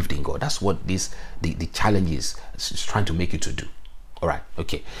have believed in God. That's what the challenge is trying to make you to do. All right,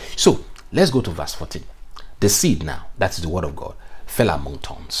 okay. So let's go to verse 14. The seed now, that's the word of God, fell among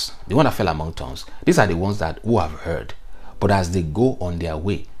thorns. The one that fell among thorns, these are the ones who have heard, but as they go on their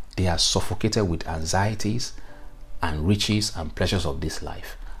way, they are suffocated with anxieties and riches and pleasures of this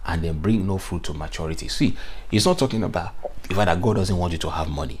life, and then bring no fruit to maturity. See, he's not talking about the fact that God doesn't want you to have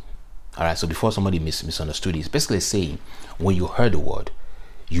money. All right, so before somebody misunderstood, he's basically saying, when you heard the word,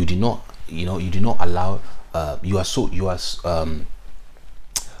 you did not allow,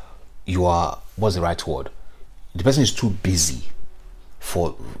 what's the right word? The person is too busy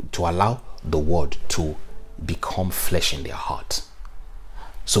to allow the word to become flesh in their heart.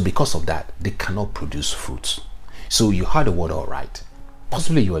 So because of that, they cannot produce fruits. So you heard the word all right.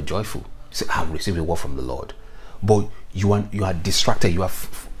 Possibly you are joyful. You say, I've received a word from the Lord. But you are distracted. You are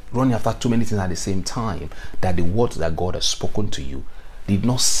running after too many things at the same time, that the words that God has spoken to you did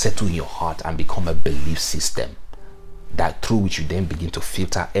not settle in your heart and become a belief system that through which you then begin to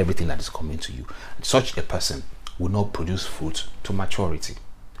filter everything that is coming to you. Such a person will not produce fruit to maturity.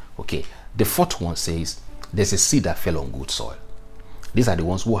 Okay, the fourth one says, there's a seed that fell on good soil. These are the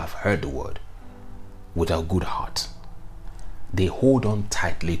ones who have heard the word with a good heart. They hold on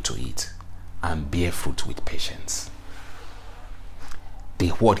tightly to it and bear fruit with patience.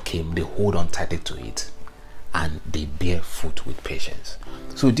 The word came, they hold on tightly to it, and they bear fruit with patience.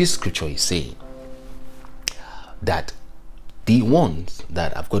 So this scripture is saying that the ones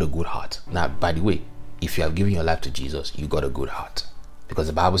that have got a good heart. Now, by the way, if you have given your life to Jesus, you got a good heart. Because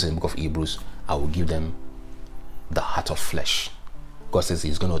the Bible says in the book of Hebrews, I will give them the heart of flesh. God says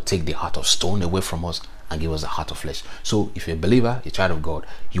he's going to take the heart of stone away from us and give us a heart of flesh. So if you're a believer, a child of God,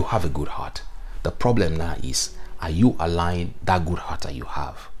 you have a good heart. The problem now is, are you allowing that good heart that you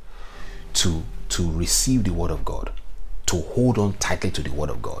have to to receive the word of God, to hold on tightly to the word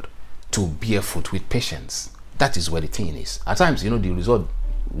of God, to bear fruit with patience. That is where the thing is. At times, the result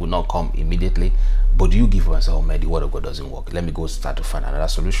will not come immediately, but you give yourself, oh man, the word of God doesn't work, let me go start to find another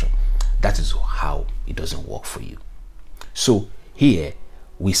solution. That is how it doesn't work for you. So here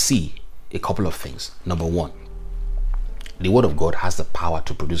we see a couple of things. Number one, the word of God has the power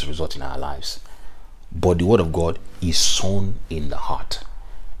to produce results in our lives, but the word of God is sown in the heart.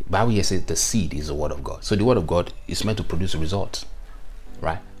 The Bible here says the seed is the word of God. So the word of God is meant to produce a result,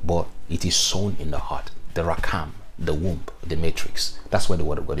 right? But it is sown in the heart, the rakam, the womb, the matrix. That's where the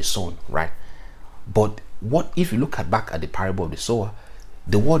word of God is sown, right? But what if you look back at the parable of the sower?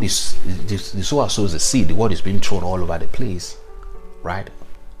 The word is, the sower sows the seed. The word is being thrown all over the place, right?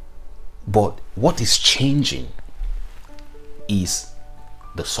 But what is changing is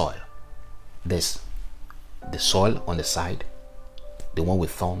the soil. There's the soil on the side, the one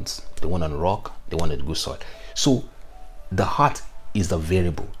with thorns, the one on rock, the one with good soil. So the heart is the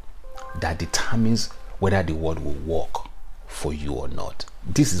variable that determines whether the word will work for you or not.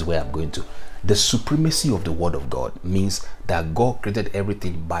 This is where I'm going to. The supremacy of the word of God means that God created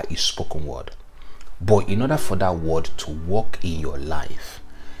everything by his spoken word. But in order for that word to work in your life,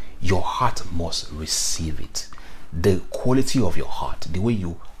 your heart must receive it. The quality of your heart, the way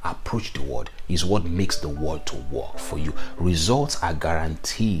you approach the word, is what makes the word to work for you. Results are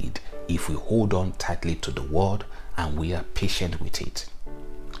guaranteed if we hold on tightly to the word and we are patient with it.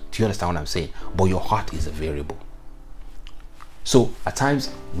 Do you understand what I'm saying? But your heart is a variable. So at times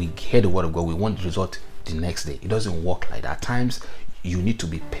we hear the word of God, we want the result the next day. It doesn't work like that. At times you need to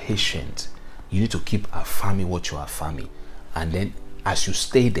be patient. You need to keep affirming what you are affirming, and then as you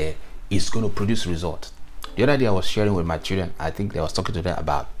stay there, it's going to produce results. The other day I was sharing with my children, I think I was talking to them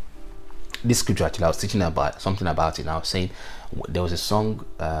about this scripture. Actually, I was teaching about something about it, and I was saying there was a song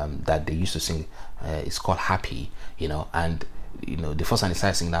that they used to sing. It's called Happy, and the first time they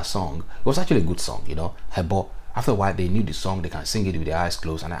started singing that song, it was actually a good song, but after a while they knew the song, they can sing it with their eyes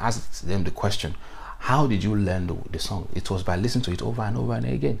closed. And I asked them the question, how did you learn the song? It was by listening to it over and over and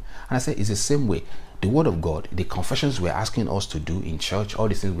again. And I said, it's the same way. The word of God, the confessions we're asking us to do in church, all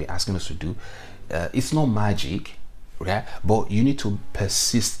these things we're asking us to do, it's not magic, right? But you need to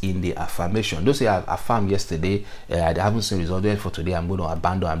persist in the affirmation. Don't say, I affirmed yesterday, I haven't seen results, therefore today I'm going to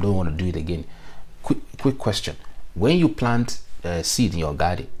abandon, I don't want to do it again. Quick question. When you plant seed in your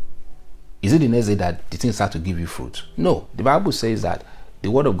garden, is it the next day that the thing starts to give you fruit? No. The Bible says that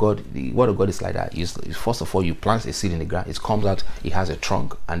the word of God is like that. Is first of all, you plant a seed in the ground, it comes out, it has a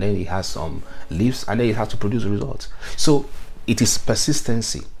trunk, and then it has some leaves, and then it has to produce results. So it is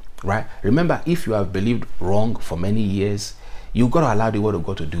persistency, right? Remember, if you have believed wrong for many years, you've got to allow the word of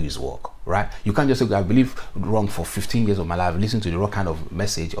God to do his work, right? You can't just say, I believed wrong for 15 years of my life, listened to the wrong kind of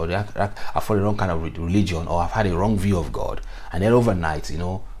message, or I followed the wrong kind of religion, or I've had a wrong view of God, and then overnight,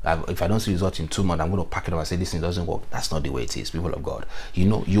 if I don't see results in 2 months, I'm going to pack it up and say this thing doesn't work. That's not the way it is, people of God.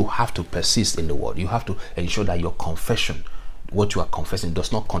 You have to persist in the word. You have to ensure that your confession, what you are confessing,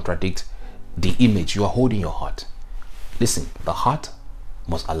 does not contradict the image you are holding in your heart. Listen, the heart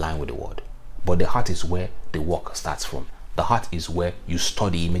must align with the word, but the heart is where the work starts from. The heart is where you store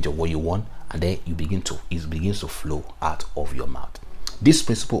the image of what you want, and then it begins to flow out of your mouth. This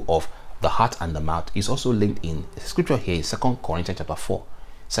principle of the heart and the mouth is also linked in scripture here in 2 Corinthians chapter 4.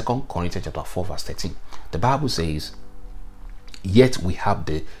 2 Corinthians chapter 4 verse 13. The Bible says, yet we have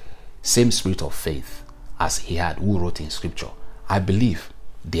the same spirit of faith as he had who wrote in scripture, I believe,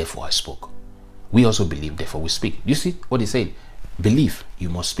 therefore I spoke. We also believe, therefore we speak. You see what he's saying? Believe, you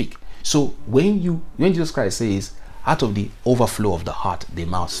must speak. So when Jesus Christ says, out of the overflow of the heart, the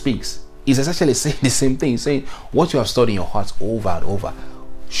mouth speaks, he's essentially saying the same thing. He's saying what you have stored in your heart over and over,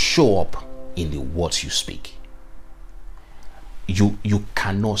 show up in the words you speak. You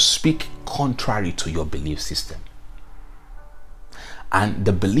cannot speak contrary to your belief system. And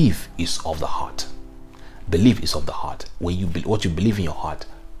the belief is of the heart. Belief is of the heart. When what you believe in your heart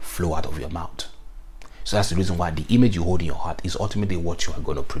flow out of your mouth. So that's the reason why the image you hold in your heart is ultimately what you are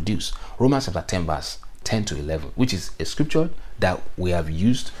going to produce. Romans chapter 10 verse 10 to 11, which is a scripture that we have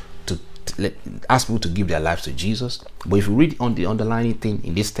used to ask people to give their lives to Jesus. But if you read on the underlying thing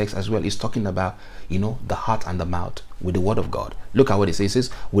in this text as well, it's talking about the heart and the mouth with the word of God. Look at what it says. It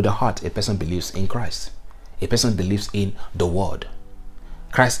says, with the heart a person believes in Christ, a person believes in the word.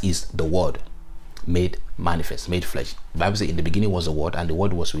 Christ is the word made manifest, made flesh. The Bible says in the beginning was the word, and the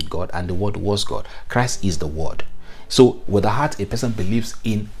word was with God, and the word was God. Christ is the word. So with the heart a person believes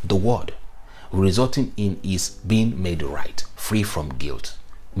in the word, resulting in his being made right, free from guilt,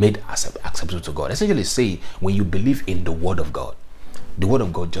 made acceptable to God. Essentially say, when you believe in the word of God, The word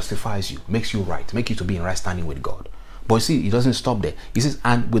of God justifies you, makes you right, makes you to be in right standing with God. But you see, it doesn't stop there. He says,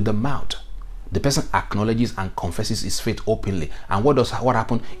 and with the mouth, the person acknowledges and confesses his faith openly. And what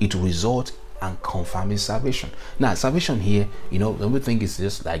happens? It results and confirm his salvation. Now, salvation here, you know, the only thing is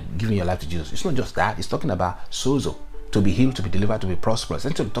just like giving your life to Jesus. It's not just that. It's talking about sozo, to be healed, to be delivered, to be prosperous.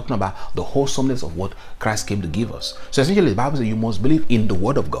 Essentially talking about the wholesomeness of what Christ came to give us. So essentially the Bible says you must believe in the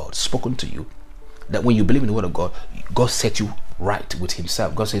word of God spoken to you. That when you believe in the word of God, God set you right with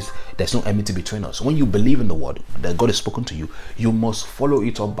himself. God says there's no enmity between us. When you believe in the word that God has spoken to you, you must follow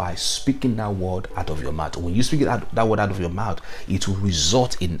it up by speaking that word out of your mouth. When you speak that word out of your mouth, it will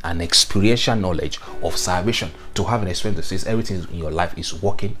result in an experiential knowledge of salvation, to have an experience that says everything in your life is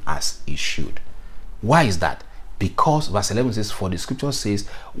working as it should. Why is that? Because verse 11 says, for the scripture says,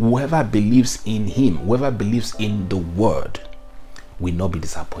 whoever believes in him, whoever believes in the word, will not be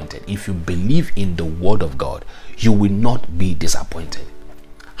disappointed. If you believe in the word of God, you will not be disappointed.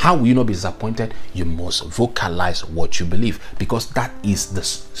 How will you not be disappointed? You must vocalize what you believe, because that is the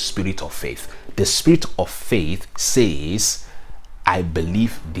spirit of faith. The spirit of faith says, I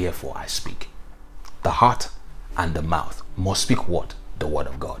believe, therefore I speak. The heart and the mouth must speak what? The word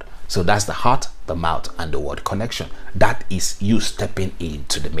of God. So that's the heart, the mouth, and the word connection. That is you stepping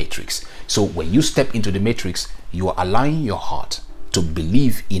into the matrix. So when you step into the matrix, you are allowing your heart to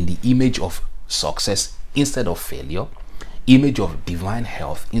believe in the image of success instead of failure, image of divine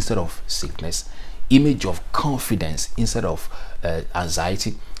health instead of sickness, image of confidence instead of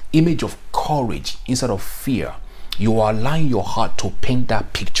anxiety, image of courage instead of fear. You are allowing your heart to paint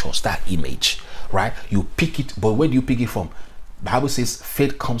that pictures, that image, right? You pick it, but where do you pick it from? The Bible says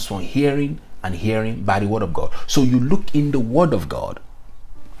faith comes from hearing, and hearing by the word of God. So you look in the word of God.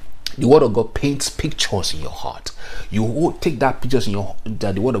 The word of God paints pictures in your heart. You take that pictures in your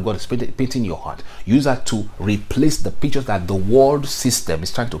that the word of God is painting in your heart. Use that to replace the pictures that the world system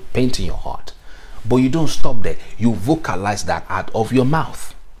is trying to paint in your heart. But you don't stop there. You vocalize that out of your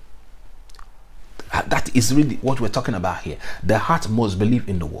mouth. That is really what we're talking about here. The heart must believe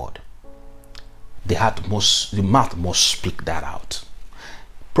in the word. The mouth must speak that out.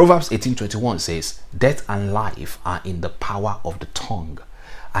 Proverbs 18:21 says, death and life are in the power of the tongue,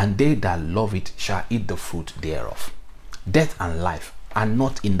 and they that love it shall eat the fruit thereof. Death and life are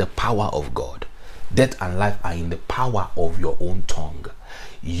not in the power of God. Death and life are in the power of your own tongue.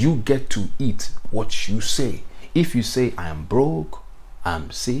 You get to eat what you say. If you say, I am broke,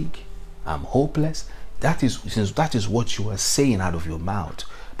 I'm sick, I'm hopeless, that is what you are saying out of your mouth.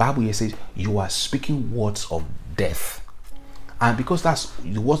 Bible here says you are speaking words of death. And because that's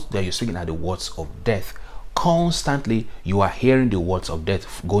the words that you're speaking are the words of death, constantly you are hearing the words of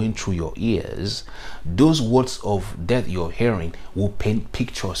death going through your ears. Those words of death you're hearing will paint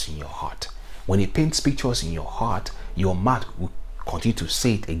pictures in your heart. When it paints pictures in your heart, your mouth will continue to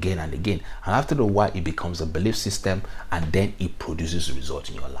say it again and again, and after a while it becomes a belief system, and then it produces results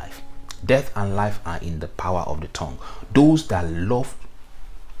in your life. Death and life are in the power of the tongue. Those that love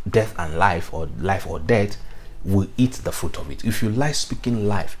death and life or death will eat the fruit of it. If you like speaking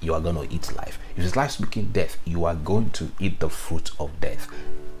life, you are going to eat life. If you like speaking death, you are going to eat the fruit of death.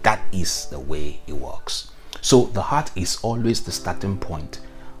 That is the way it works. So the heart is always the starting point.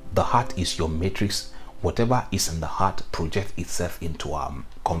 The heart is your matrix. Whatever is in the heart projects itself into our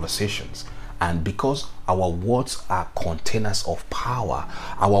conversations. And because our words are containers of power,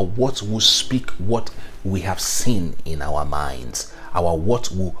 our words will speak what we have seen in our minds. Our words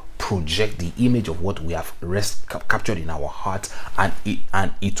will project the image of what we have captured in our heart, and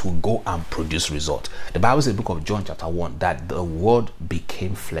it will go and produce result. The Bible says in the book of John chapter 1 that the word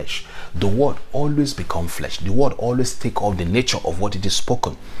became flesh. The word always become flesh. The word always take on the nature of what it is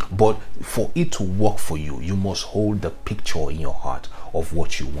spoken. But for it to work for you, you must hold the picture in your heart of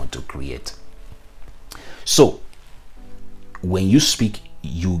what you want to create. So when you speak,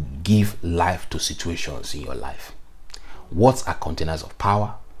 you give life to situations in your life. Words are containers of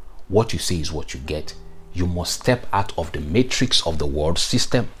power. What you say is what you get. You must step out of the matrix of the world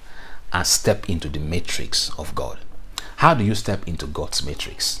system and step into the matrix of God. How do you step into God's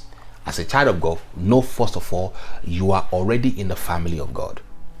matrix? As a child of God, know first of all, you are already in the family of God.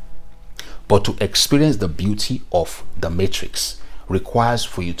 But to experience the beauty of the matrix requires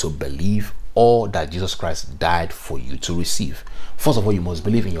for you to believe all that Jesus Christ died for you to receive. First of all, you must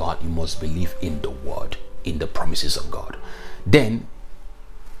believe in your heart. You must believe in the word, in the promises of God. Then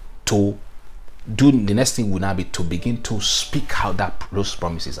to do the next thing will now be to begin to speak out those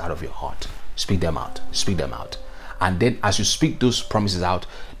promises out of your heart. Speak them out. Speak them out. And then as you speak those promises out,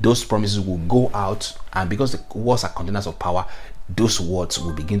 those promises will go out, and because the words are containers of power, those words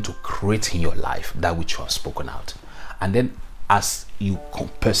will begin to create in your life that which you have spoken out. And then as you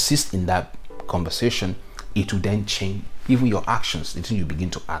persist in that conversation, it will then change even your actions until you begin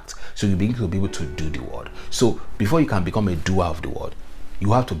to act. So you begin to be able to do the word. So before you can become a doer of the word,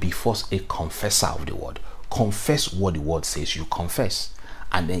 you have to be first a confessor of the word. Confess what the word says you confess,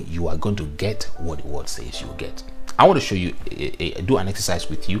 and then you are going to get what the word says you get. I want to show you, do an exercise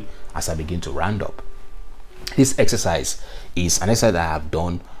with you as I begin to round up. This exercise is an exercise that I have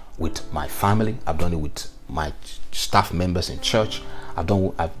done with my family. I've done it with my staff members in church. I've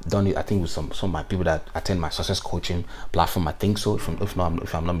done it, I think, with some of my people that attend my success coaching platform. I think so, if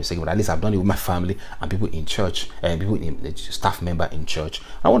I'm not mistaken. But at least I've done it with my family and people in church, and people in the staff member in church.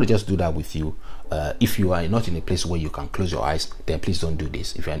 I want to just do that with you. If you are not in a place where you can close your eyes, then please don't do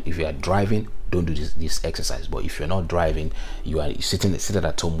this. If you are driving, don't do this exercise. But if you're not driving, you are sitting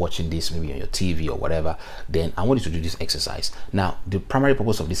at home watching this, maybe on your TV or whatever, then I want you to do this exercise. Now, the primary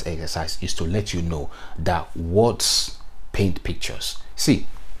purpose of this exercise is to let you know that words paint pictures. See,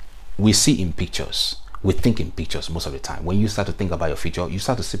 we see in pictures, we think in pictures most of the time. When you start to think about your future, you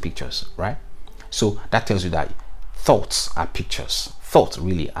start to see pictures, right? So that tells you that thoughts are pictures. Thoughts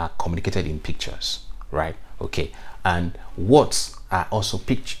really are communicated in pictures, right? Okay. And words are also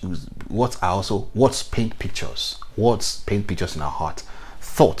pictures. Words paint pictures. Words paint pictures in our heart.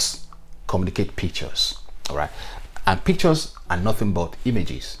 Thoughts communicate pictures, all right? And pictures are nothing but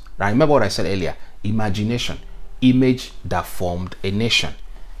images. Now remember what I said earlier, imagination, image that formed a nation.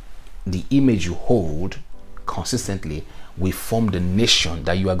 The image you hold consistently will form the nation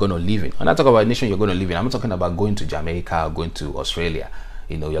that you are going to live in. When I talk about a nation you're going to live in, I'm not talking about going to Jamaica or going to Australia.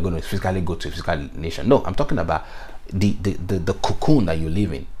 You know, you're going to physically go to a physical nation. No, I'm talking about the cocoon that you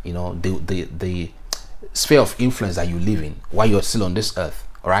live in. You know, the sphere of influence that you live in while you're still on this earth.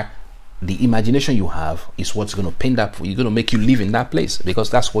 All right. The imagination you have is what's going to paint that for you, going to make you live in that place, because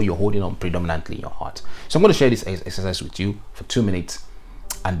that's what you're holding on predominantly in your heart. So I'm going to share this exercise with you for 2 minutes,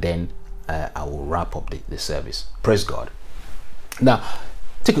 and then I will wrap up the service. Praise God. Now,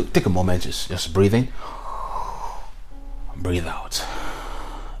 take a moment, just breathe in, breathe out.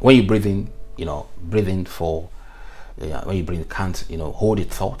 When you breathe in, you know, breathe in for, when you breathe, can't, you know, hold it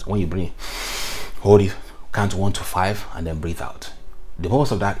thought. When you breathe, hold it, count 1 to 5, and then breathe out. The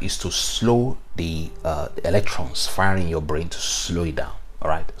purpose of that is to slow the electrons firing in your brain, to slow it down. All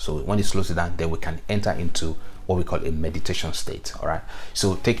right. So when it slows it down, then we can enter into what we call a meditation state. All right.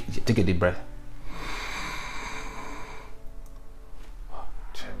 So take a deep breath. 1,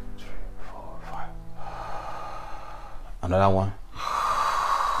 2, 3, 4, 5. Another one.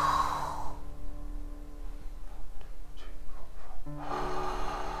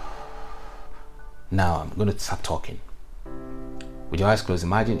 Now I'm going to start talking. With your eyes closed,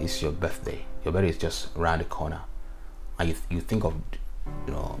 imagine it's your birthday. Your birthday is just around the corner, and you think of,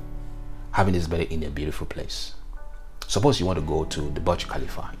 you know, having this birthday in a beautiful place. Suppose you want to go to the Burj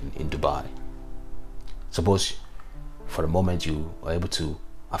Khalifa in Dubai. Suppose for a moment you are able to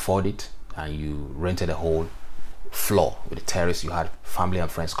afford it, and you rented a whole floor with a terrace. You had family and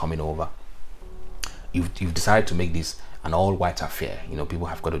friends coming over. You've decided to make this an all-white affair. You know, people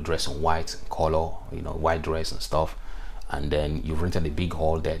have got to dress in white color, you know, white dress and stuff. And then you've rented a big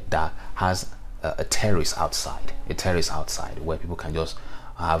hall that has a terrace outside, where people can just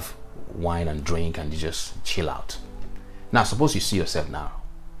have wine and drink and just chill out. Now, suppose you see yourself now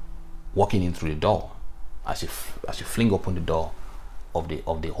walking in through the door. As you fling open the door of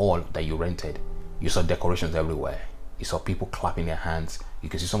the hall that you rented, you saw decorations everywhere. You saw people clapping their hands. You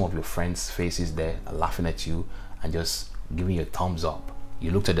can see some of your friends' faces there laughing at you and just giving you a thumbs up.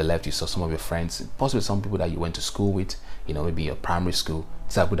 You looked at the left, you saw some of your friends, possibly some people that you went to school with, you know, maybe your primary school,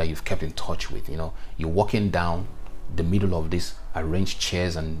 some people that you've kept in touch with. You know, you're walking down the middle of this arranged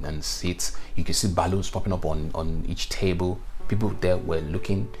chairs and seats. You can see balloons popping up on each table. People there were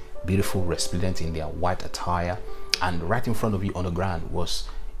looking beautiful, resplendent in their white attire, and right in front of you on the ground was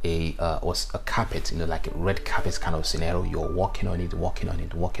a carpet, you know, like a red carpet kind of scenario. You're walking on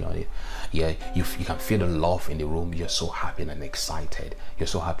it. Yeah, you can feel the love in the room. You're so happy and excited. You're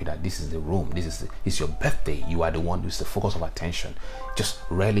so happy that this is the room. This is your birthday. You are the one who's the focus of attention. Just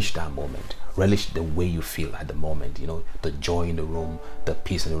relish that moment. Relish the way you feel at the moment. You know, the joy in the room, the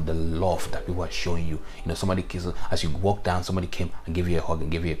peace, and the love that people are showing you. You know, somebody as you walk down, somebody came and gave you a hug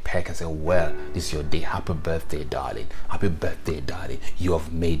and gave you a peck and said, "Well, this is your day. Happy birthday, darling. Happy birthday, darling. You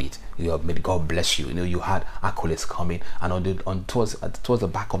have made it. You have made it. God bless you." You know, you had accolades coming, and towards the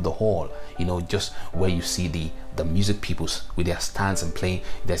back of the hall, you know, just where you see the music peoples with their stands and playing,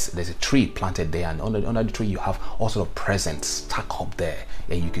 there's a tree planted there, and under the tree you have all sort of presents stuck up there,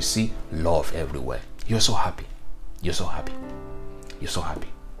 and you can see love everywhere. You're so happy. You're so happy. You're so happy.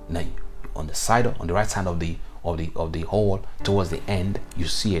 Now on the right side of the of the hall, towards the end, you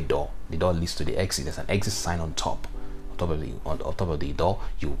see a door. The door leads to the exit. There's an exit sign on top of the door.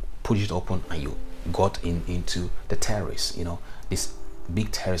 You push it open and you got into the terrace. You know, this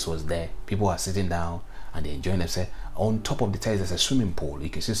big terrace was there. People are sitting down and they're enjoying themselves. On top of the terrace, there's a swimming pool. You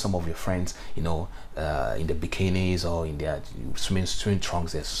can see some of your friends, you know, in the bikinis or in their swimming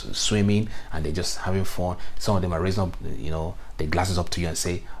trunks. They're swimming and they're just having fun. Some of them are raising up, you know, their glasses up to you and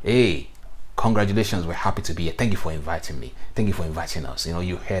say, "Hey, congratulations, we're happy to be here. Thank you for inviting me. Thank you for inviting us." You know,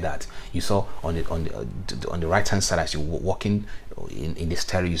 you heard that. You saw on the right hand side as you were walking in this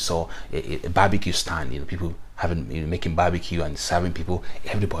terrace, you saw a barbecue stand. You know, people making barbecue and serving people.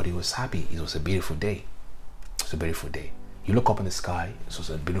 Everybody was happy. It was a beautiful day. It's a beautiful day. You look up in the sky. It was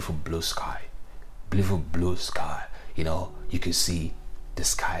a beautiful blue sky. Beautiful blue sky. You know, you could see the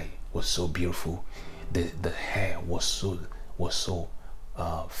sky was so beautiful. The air was so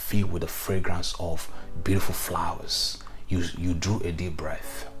filled with the fragrance of beautiful flowers. You drew a deep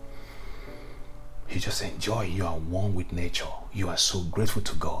breath. You just enjoy. You are one with nature. You are so grateful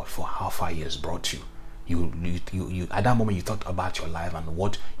to God for how far He has brought you. You at that moment you thought about your life and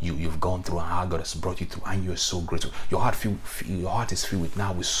what you've gone through and how God has brought you through, and you are so grateful. Your heart is filled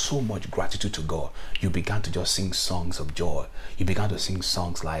with so much gratitude to God. You began to just sing songs of joy. You began to sing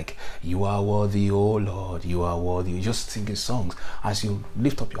songs like, "You are worthy, oh Lord, you are worthy." You're just singing songs. As you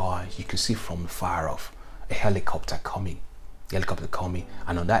lift up your eyes, you can see from far off a helicopter coming.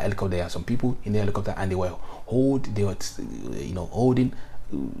 And on that helicopter there are some people in the helicopter, and they were holding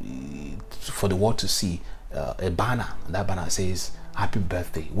for the world to see a banner, and that banner says "Happy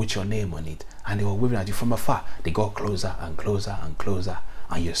Birthday" with your name on it, and they were waving at you from afar. They got closer and closer and closer,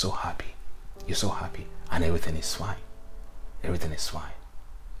 and you're so happy. You're so happy, and everything is fine. Everything is fine.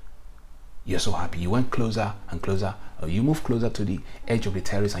 You're so happy. You went closer and closer. You moved closer to the edge of the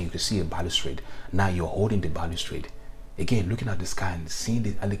terrace, and you could see a balustrade. Now you're holding the balustrade. Again, looking at the sky and seeing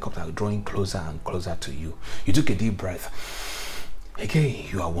the helicopter drawing closer and closer to you. You took a deep breath. Again,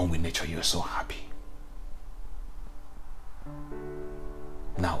 you are one with nature. You're so happy.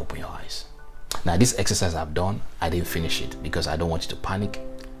 Now open your eyes. Now this exercise I've done, I didn't finish it because I don't want you to panic.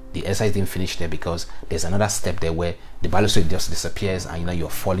 The exercise didn't finish there because there's another step there where the balustrade just disappears, and you know you're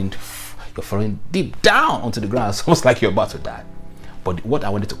falling deep down onto the ground. It's almost like you're about to die. But what I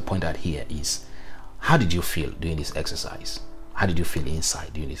wanted to point out here is, how did you feel doing this exercise? How did you feel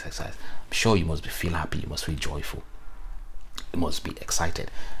inside doing this exercise? I'm sure you must feel happy. You must feel joyful. You must be excited.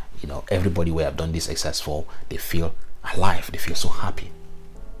 You know, everybody where I've done this exercise for, they feel alive. They feel so happy.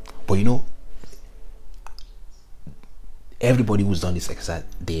 But you know, everybody who's done this exercise,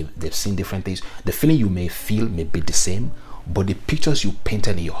 they've seen different things. The feeling you may feel may be the same, but the pictures you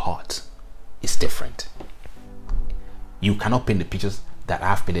painted in your heart is different. You cannot paint the pictures that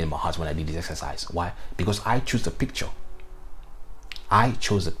I've painted in my heart when I did this exercise. Why? Because I choose the picture. I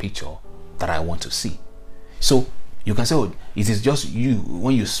chose the picture that I want to see. So you can say, "Oh, it is just you.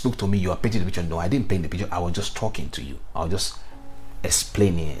 When you spoke to me, you are painting the picture." No, I didn't paint the picture. I was just talking to you. I was just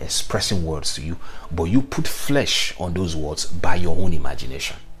expressing words to you. But you put flesh on those words by your own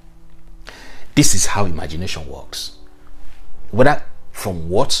imagination. This is how imagination works. Whether from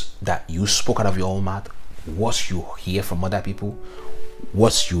words that you spoke out of your own mouth, what you hear from other people,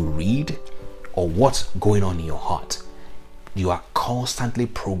 what you read, or what's going on in your heart, you are constantly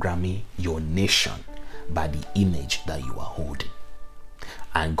programming your nation by the image that you are holding.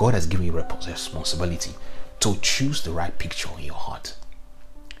 And God has given you a responsibility to choose the right picture in your heart.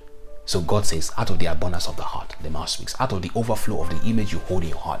 So God says, out of the abundance of the heart, the mouth speaks. Out of the overflow of the image you hold in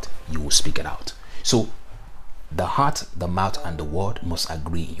your heart, you will speak it out. So the heart, the mouth, and the word must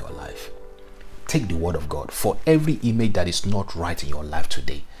agree in your life. Take the word of God. For every image that is not right in your life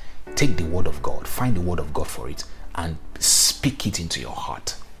today, take the word of God, find the word of God for it, and speak it into your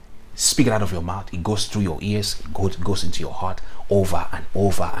heart. Speak it out of your mouth. It goes through your ears, goes into your heart, over and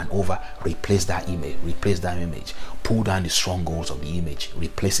over and over. Replace that image. Pull down the strongholds of the image.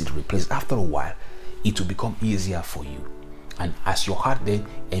 Replace it. After a while, it will become easier for you. And as your heart then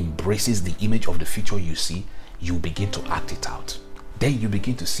embraces the image of the future you see, you begin to act it out. Then you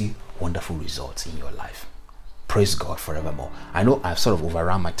begin to see wonderful results in your life. Praise God forevermore. I know I've sort of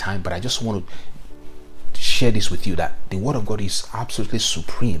overrun my time, but I just want to share this with you, that the word of God is absolutely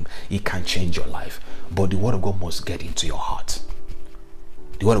supreme. It can change your life, but the word of God must get into your heart.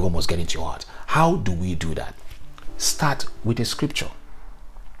 The word of God must get into your heart. How do we do that? Start with a scripture.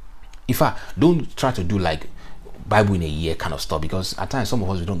 If I don't try to do like Bible in a year kind of stuff, because at times some of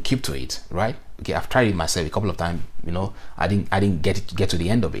us, we don't keep to it, right? Okay, I've tried it myself a couple of times. You know, I didn't get to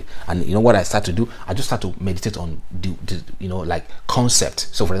the end of it. And you know what I start to do? I just start to meditate on you know, like concept.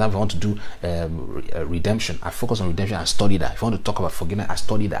 So for example, if I want to do redemption, I focus on redemption and study that. If I want to talk about forgiveness, I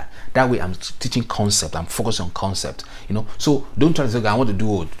study that. That way I'm teaching concept. I'm focusing on concept. You know, so don't try to say, okay, I want to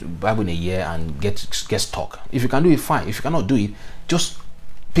do Bible in a year and get stuck. If you can do it, fine. If you cannot do it, just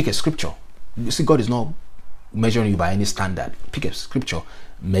pick a scripture. You see, God is not measuring you by any standard. Pick a scripture,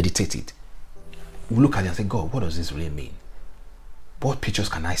 meditate it. Look at it and say, God, what does this really mean? What pictures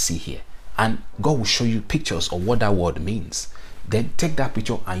can I see here? And God will show you pictures of what that word means. Then take that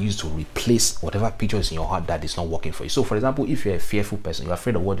picture and use it to replace whatever picture is in your heart that is not working for you. So for example, if you're a fearful person, you're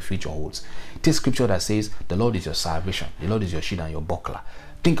afraid of what the future holds, take scripture that says the Lord is your salvation, the Lord is your shield and your buckler.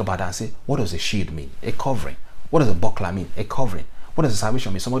 Think about that and say, what does a shield mean? A covering. What does a buckler mean? A covering. What does a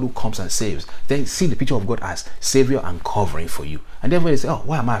salvation mean? Somebody who comes and saves. Then see the picture of God as savior and covering for you. And then when they say, oh,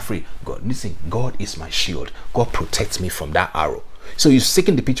 why am I afraid? God, listen, God is my shield. God protects me from that arrow. So you're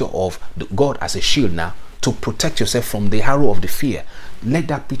seeking the picture of God as a shield now to protect yourself from the arrow of the fear. Let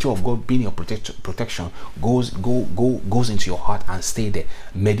that picture of God being your protection goes into your heart and stay there.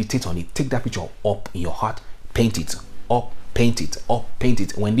 Meditate on it. Take that picture up in your heart, paint it up, paint it up, paint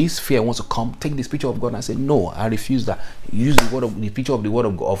it. When this fear wants to come, take this picture of God and say, no, I refuse that. Use the picture of the word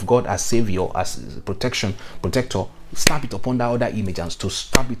of God as savior, as protection, protector. Stamp it upon that other image and to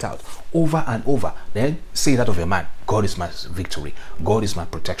stamp it out over and over. Then say that of your mind. God is my victory. God is my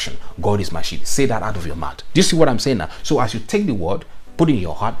protection. God is my shield. Say that out of your mouth. Do you see what I'm saying now? So as you take the word, put it in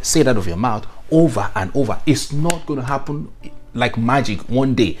your heart, say that of your mouth over and over. It's not going to happen like magic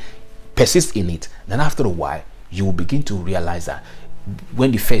one day. Persist in it. Then after a while, you will begin to realize that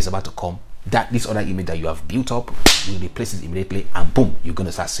when the fear is about to come, that this other image that you have built up, you replace it immediately, and boom, you're going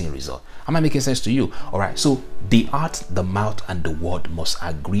to start seeing results. Am I making sense to you? All right. So the heart, the mouth, and the word must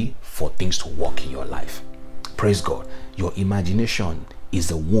agree for things to work in your life. Praise God. Your imagination is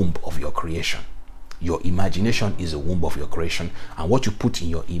the womb of your creation. Your imagination is the womb of your creation, and what you put in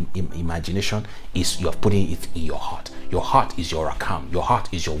your imagination is you're putting it in your heart. Your heart is your rakam. Your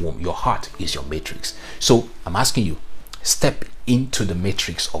heart is your womb. Your heart is your matrix. So I'm asking you, step into the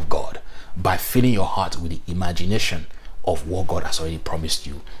matrix of God by filling your heart with the imagination of what God has already promised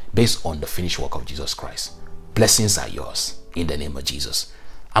you based on the finished work of Jesus Christ. Blessings are yours in the name of Jesus.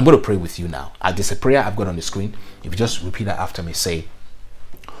 I'm going to pray with you now. There's a prayer I've got on the screen. If you just repeat that after me, say,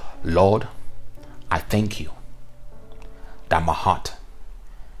 Lord, I thank you that my heart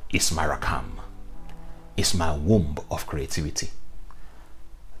is my rakam, is my womb of creativity.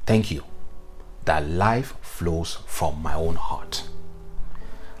 Thank you that life flows from my own heart.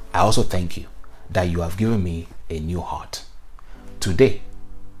 I also thank you that you have given me a new heart. Today,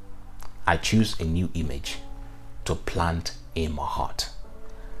 I choose a new image to plant in my heart.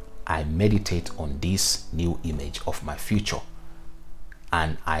 I meditate on this new image of my future,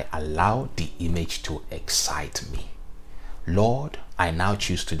 and I allow the image to excite me. Lord, I now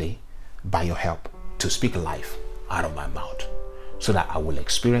choose today, by your help, to speak life out of my mouth so that I will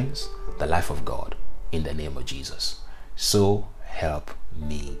experience the life of God in the name of Jesus. So help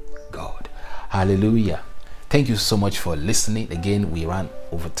me, God. Hallelujah. Thank you so much for listening. Again, we ran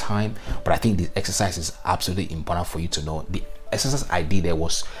over time, but I think this exercise is absolutely important for you to know. The exercise I did there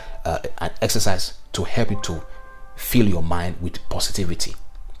was an exercise to help you to fill your mind with positivity.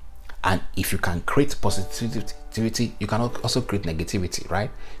 And if you can create positivity, you can also create negativity, right?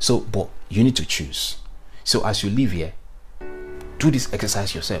 So, but you need to choose. So as you live here, do this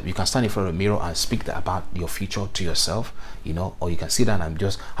exercise yourself. You can stand in front of a mirror and speak about your future to yourself, you know, or you can sit down and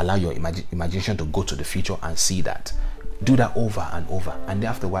just allow your imagination to go to the future and see that. Do that over and over, and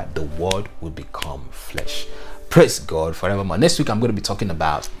after a while, the word will become flesh. Praise God forevermore. Next week, I'm going to be talking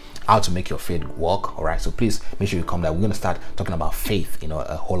about how to make your faith work. All right, so please make sure you come there. We're going to start talking about faith, you know,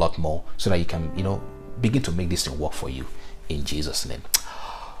 a whole lot more, so that you can, you know, begin to make this thing work for you in Jesus' name.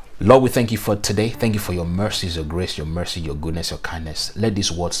 Lord, we thank you for today. Thank you for your mercies, your grace, your mercy, your goodness, your kindness. Let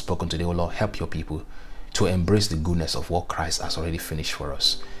these words spoken today, oh Lord, help your people to embrace the goodness of what Christ has already finished for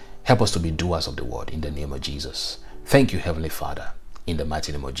us. Help us to be doers of the word in the name of Jesus. Thank you, Heavenly Father, in the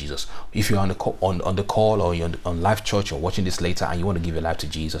mighty name of Jesus. If you're on the call or you're on live church or watching this later and you want to give your life to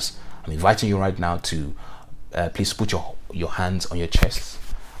Jesus, I'm inviting you right now to please put your hands on your chest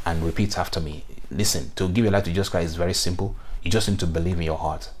and repeat after me. Listen, to give your life to Jesus Christ is very simple. You just need to believe in your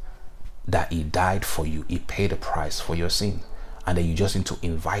heart that he died for you. He paid the price for your sin, and then you just need to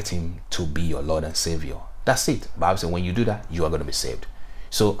invite him to be your Lord and Savior. That's it. The Bible says when you do that, you are going to be saved.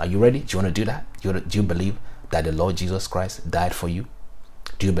 So are you ready? Do you want to do that? Do you believe that the Lord Jesus Christ died for you?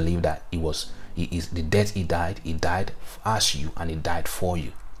 Do you believe that he is the death he died as you, and he died for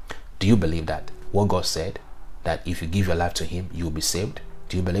you? Do you believe that? What God said, that if you give your life to him, you will be saved.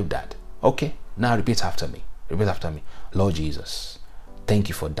 Do you believe that? Okay, now repeat after me. Repeat after me. Lord Jesus, thank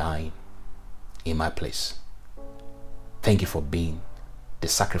you for dying in my place. Thank you for being the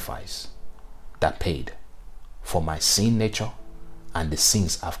sacrifice that paid for my sin nature and the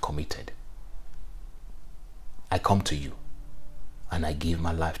sins I've committed. I come to you and I give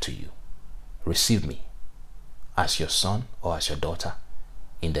my life to you. Receive me as your son or as your daughter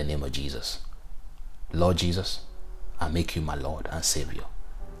in the name of Jesus. Lord Jesus, I make you my Lord and Savior.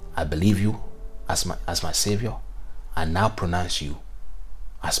 I believe you as my Savior and now pronounce you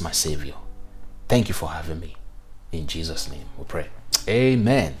as my Savior. Thank you for having me. In Jesus' name we pray.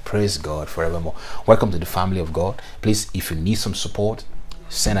 Amen. Praise God forevermore. Welcome to the family of God. Please, if you need some support,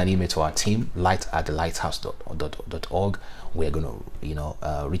 send an email to our team, light@thelighthouse.org. We're going to,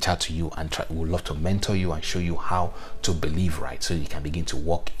 reach out to you and we'd love to mentor you and show you how to believe right, so you can begin to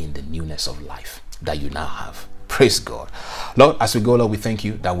walk in the newness of life that you now have. Praise God. Lord, as we go, Lord, we thank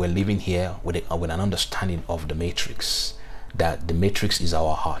you that we're living here with an understanding of the matrix, that the matrix is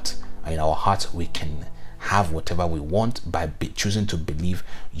our heart. In our heart, we can have whatever we want by choosing to believe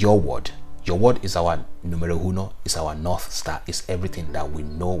your word. Your word is our numero uno, is our north star, is everything that we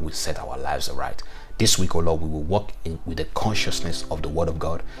know will set our lives right. This week, oh Lord, we will walk with the consciousness of the word of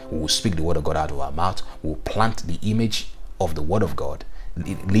God. We will speak the word of God out of our mouth. We will plant the image of the word of God,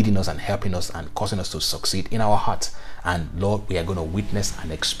 leading us and helping us and causing us to succeed in our heart. And Lord, we are going to witness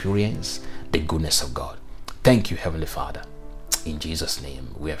and experience the goodness of God. Thank you, Heavenly Father. In Jesus'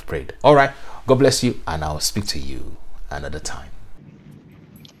 name we have prayed. All right, God bless you, and I'll speak to you another time.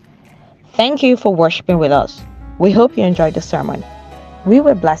 Thank you for worshiping with us. We hope you enjoyed the sermon. We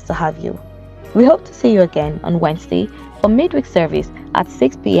were blessed to have you. We hope to see you again on Wednesday for midweek service at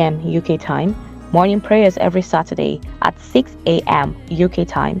 6 p.m. UK time, morning prayers every Saturday at 6 a.m. UK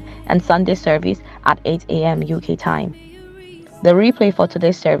time, and Sunday service at 8 a.m. UK time. The replay for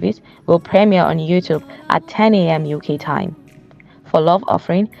today's service will premiere on YouTube at 10 a.m. UK time. For love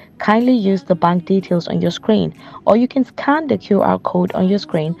offering, kindly use the bank details on your screen, or you can scan the QR code on your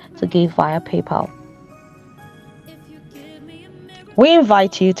screen to give via PayPal. We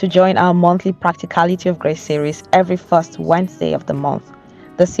invite you to join our monthly Practicality of Grace series every first Wednesday of the month.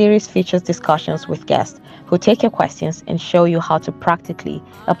 The series features discussions with guests who take your questions and show you how to practically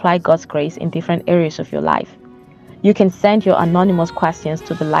apply God's grace in different areas of your life. You can send your anonymous questions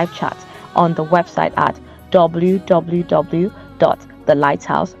to the live chat on the website at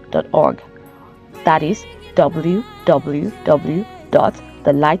www.thelighthouse.org. That is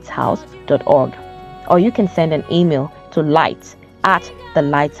www.thelighthouse.org. Or you can send an email to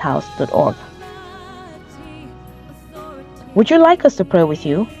light@thelighthouse.org. Would you like us to pray with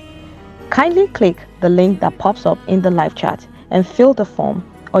you? Kindly click the link that pops up in the live chat and fill the form,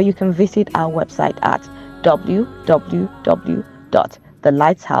 or you can visit our website at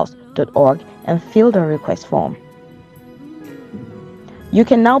www.thelighthouse.org and fill the request form. You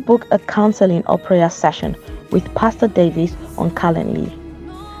can now book a counseling or prayer session with Pastor Davis on Calendly.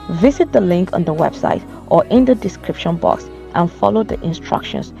 Visit the link on the website or in the description box and follow the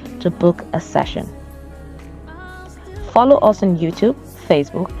instructions to book a session. Follow us on YouTube,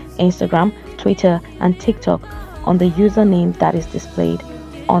 Facebook, Instagram, Twitter, and TikTok on the username that is displayed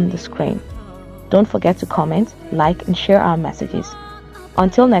on the screen. Don't forget to comment, like, and share our messages.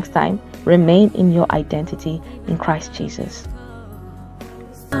 Until next time, remain in your identity in Christ Jesus.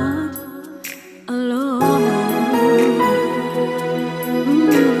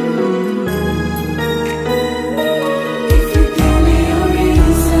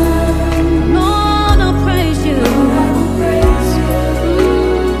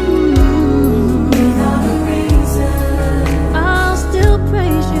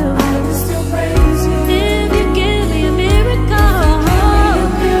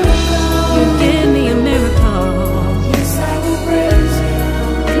 Yes, I will.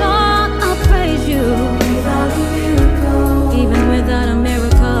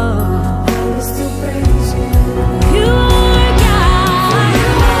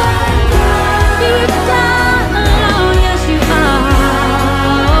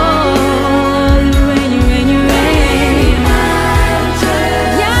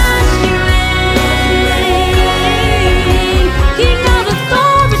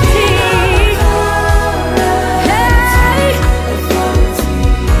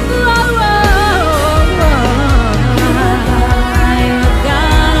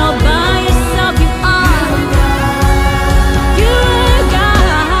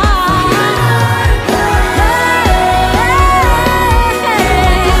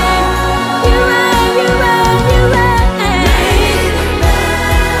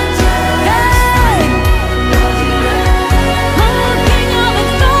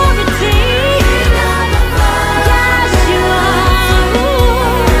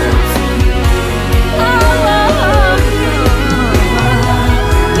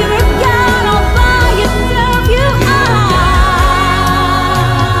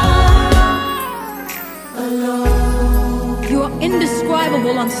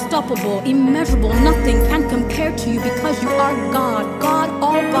 unrivalable, unstoppable, immeasurable. Nothing can compare to you because you are God. God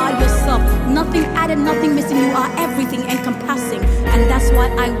all by yourself. Nothing added, nothing missing. You are everything encompassing. And that's why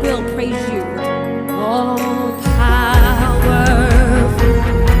I will praise you. All power